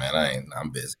 Nah, man, I ain't.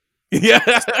 I'm busy. Yeah.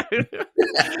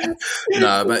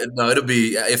 It'll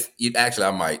be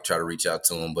I might try to reach out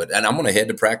to him, and I'm gonna head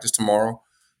to practice tomorrow.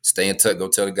 Stay in touch. Go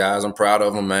tell the guys I'm proud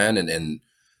of them, man, and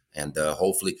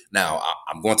hopefully now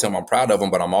I'm going to tell them I'm proud of them,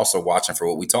 but I'm also watching for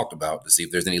what we talked about to see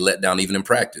if there's any letdown even in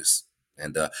practice.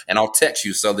 And I'll text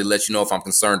you so they let you know if I'm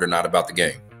concerned or not about the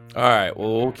game. All right.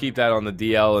 Well, we'll keep that on the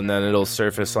DL, and then it'll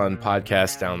surface on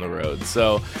podcasts down the road.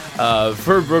 So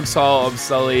for Brooks Hall, I'm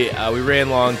Sully. We ran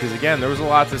long because, again, there was a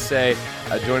lot to say.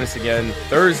 Join us again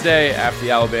Thursday after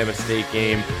the Alabama State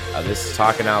game. This is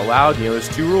Talking Out Loud. There's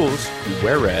 2 rules. You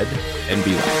wear red and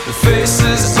be loud. The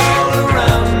faces all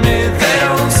around me, they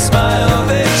don't smile,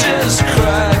 they just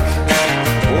crack.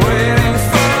 Waiting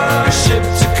for our ship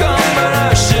to come, but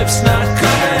our ship's not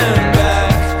coming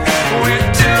back. We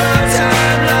do our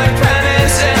time like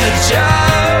pennies in a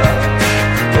jar.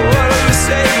 What are we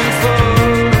saving for?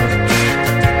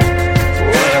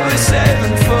 What are we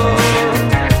saving for?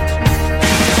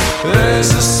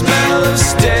 There's a smell of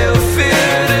stale fear,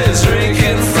 it is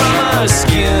reeking from our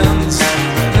skins.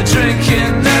 The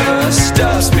drinking never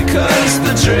stops because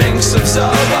the drinks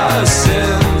absolve our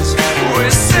sins. We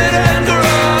sit and grow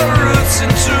our roots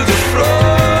into the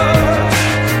floor.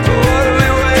 What are we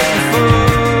waiting for?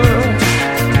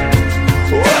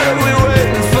 What are we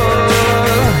waiting for?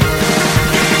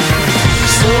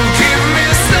 So give me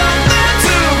something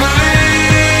to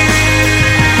believe,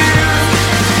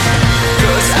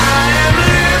 'cause I am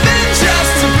living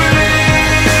just to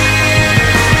believe,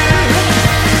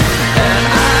 and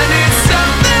I need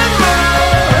something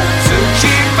more to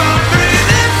keep on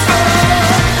breathing for.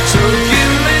 So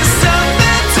give me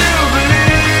something to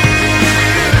believe.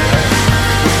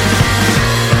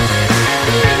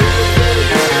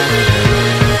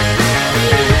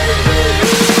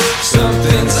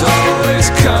 Something's always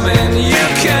coming, you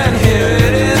can hear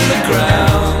it in the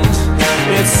ground.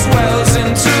 It swells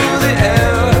into the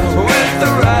air with the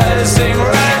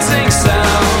rising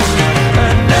sound.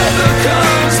 Another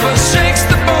comes but shakes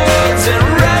the boards and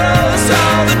rattles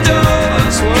all the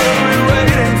doors. What are we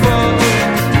waiting for?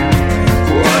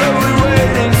 What are we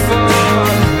waiting for?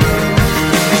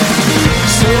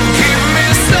 So give me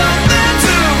something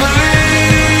to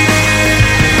believe,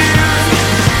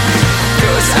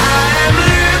 'cause I am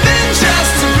living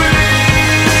just to believe,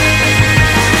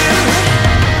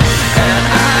 and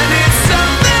I need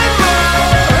something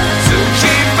more to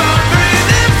keep on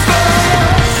breathing for.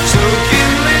 So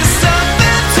give me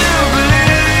something to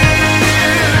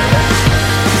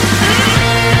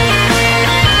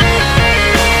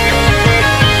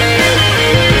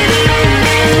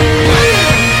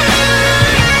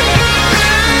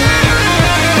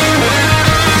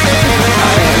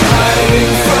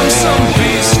hiding from some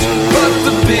beast, but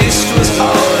the beast was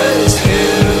always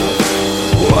here,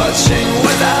 watching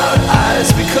without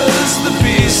eyes, because the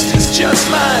beast is just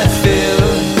my fear,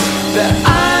 that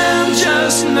I am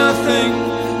just nothing.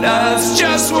 That's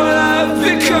just what I've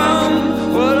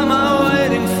become. What am I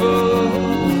waiting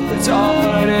for? It's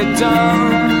already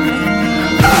done.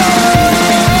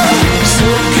 So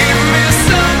give me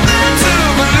something to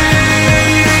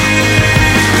believe,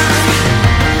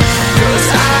 'cause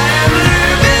I am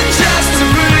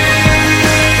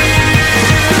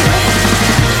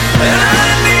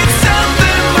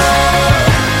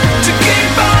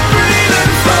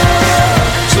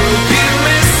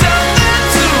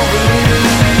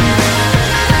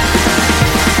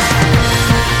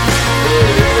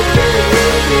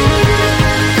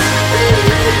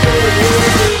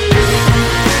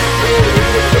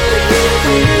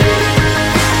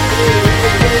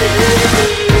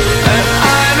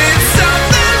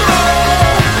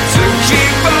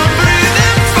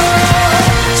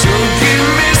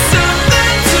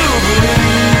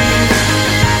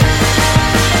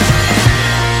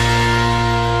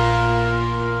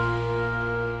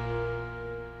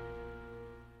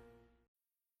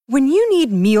When you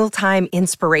need mealtime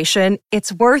inspiration,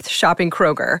 it's worth shopping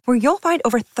Kroger, where you'll find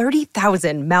over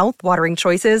 30,000 mouth-watering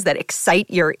choices that excite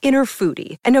your inner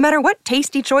foodie. And no matter what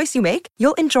tasty choice you make,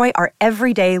 you'll enjoy our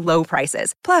everyday low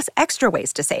prices, plus extra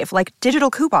ways to save, like digital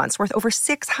coupons worth over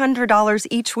 $600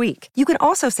 each week. You can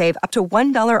also save up to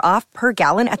 $1 off per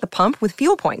gallon at the pump with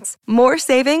fuel points. More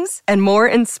savings and more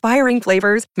inspiring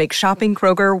flavors make shopping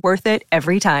Kroger worth it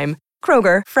every time.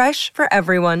 Kroger, fresh for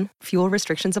everyone. Fuel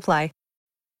restrictions apply.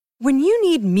 When you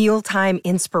need mealtime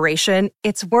inspiration,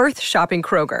 it's worth shopping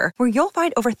Kroger, where you'll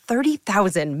find over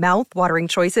 30,000 mouth-watering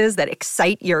choices that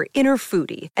excite your inner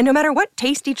foodie. And no matter what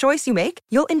tasty choice you make,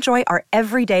 you'll enjoy our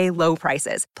everyday low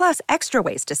prices, plus extra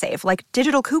ways to save, like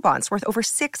digital coupons worth over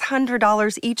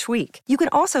 $600 each week. You can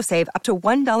also save up to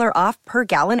 $1 off per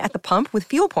gallon at the pump with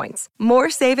fuel points.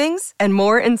 More savings and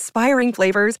more inspiring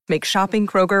flavors make shopping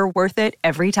Kroger worth it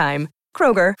every time.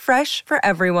 Kroger, fresh for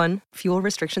everyone. Fuel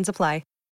restrictions apply.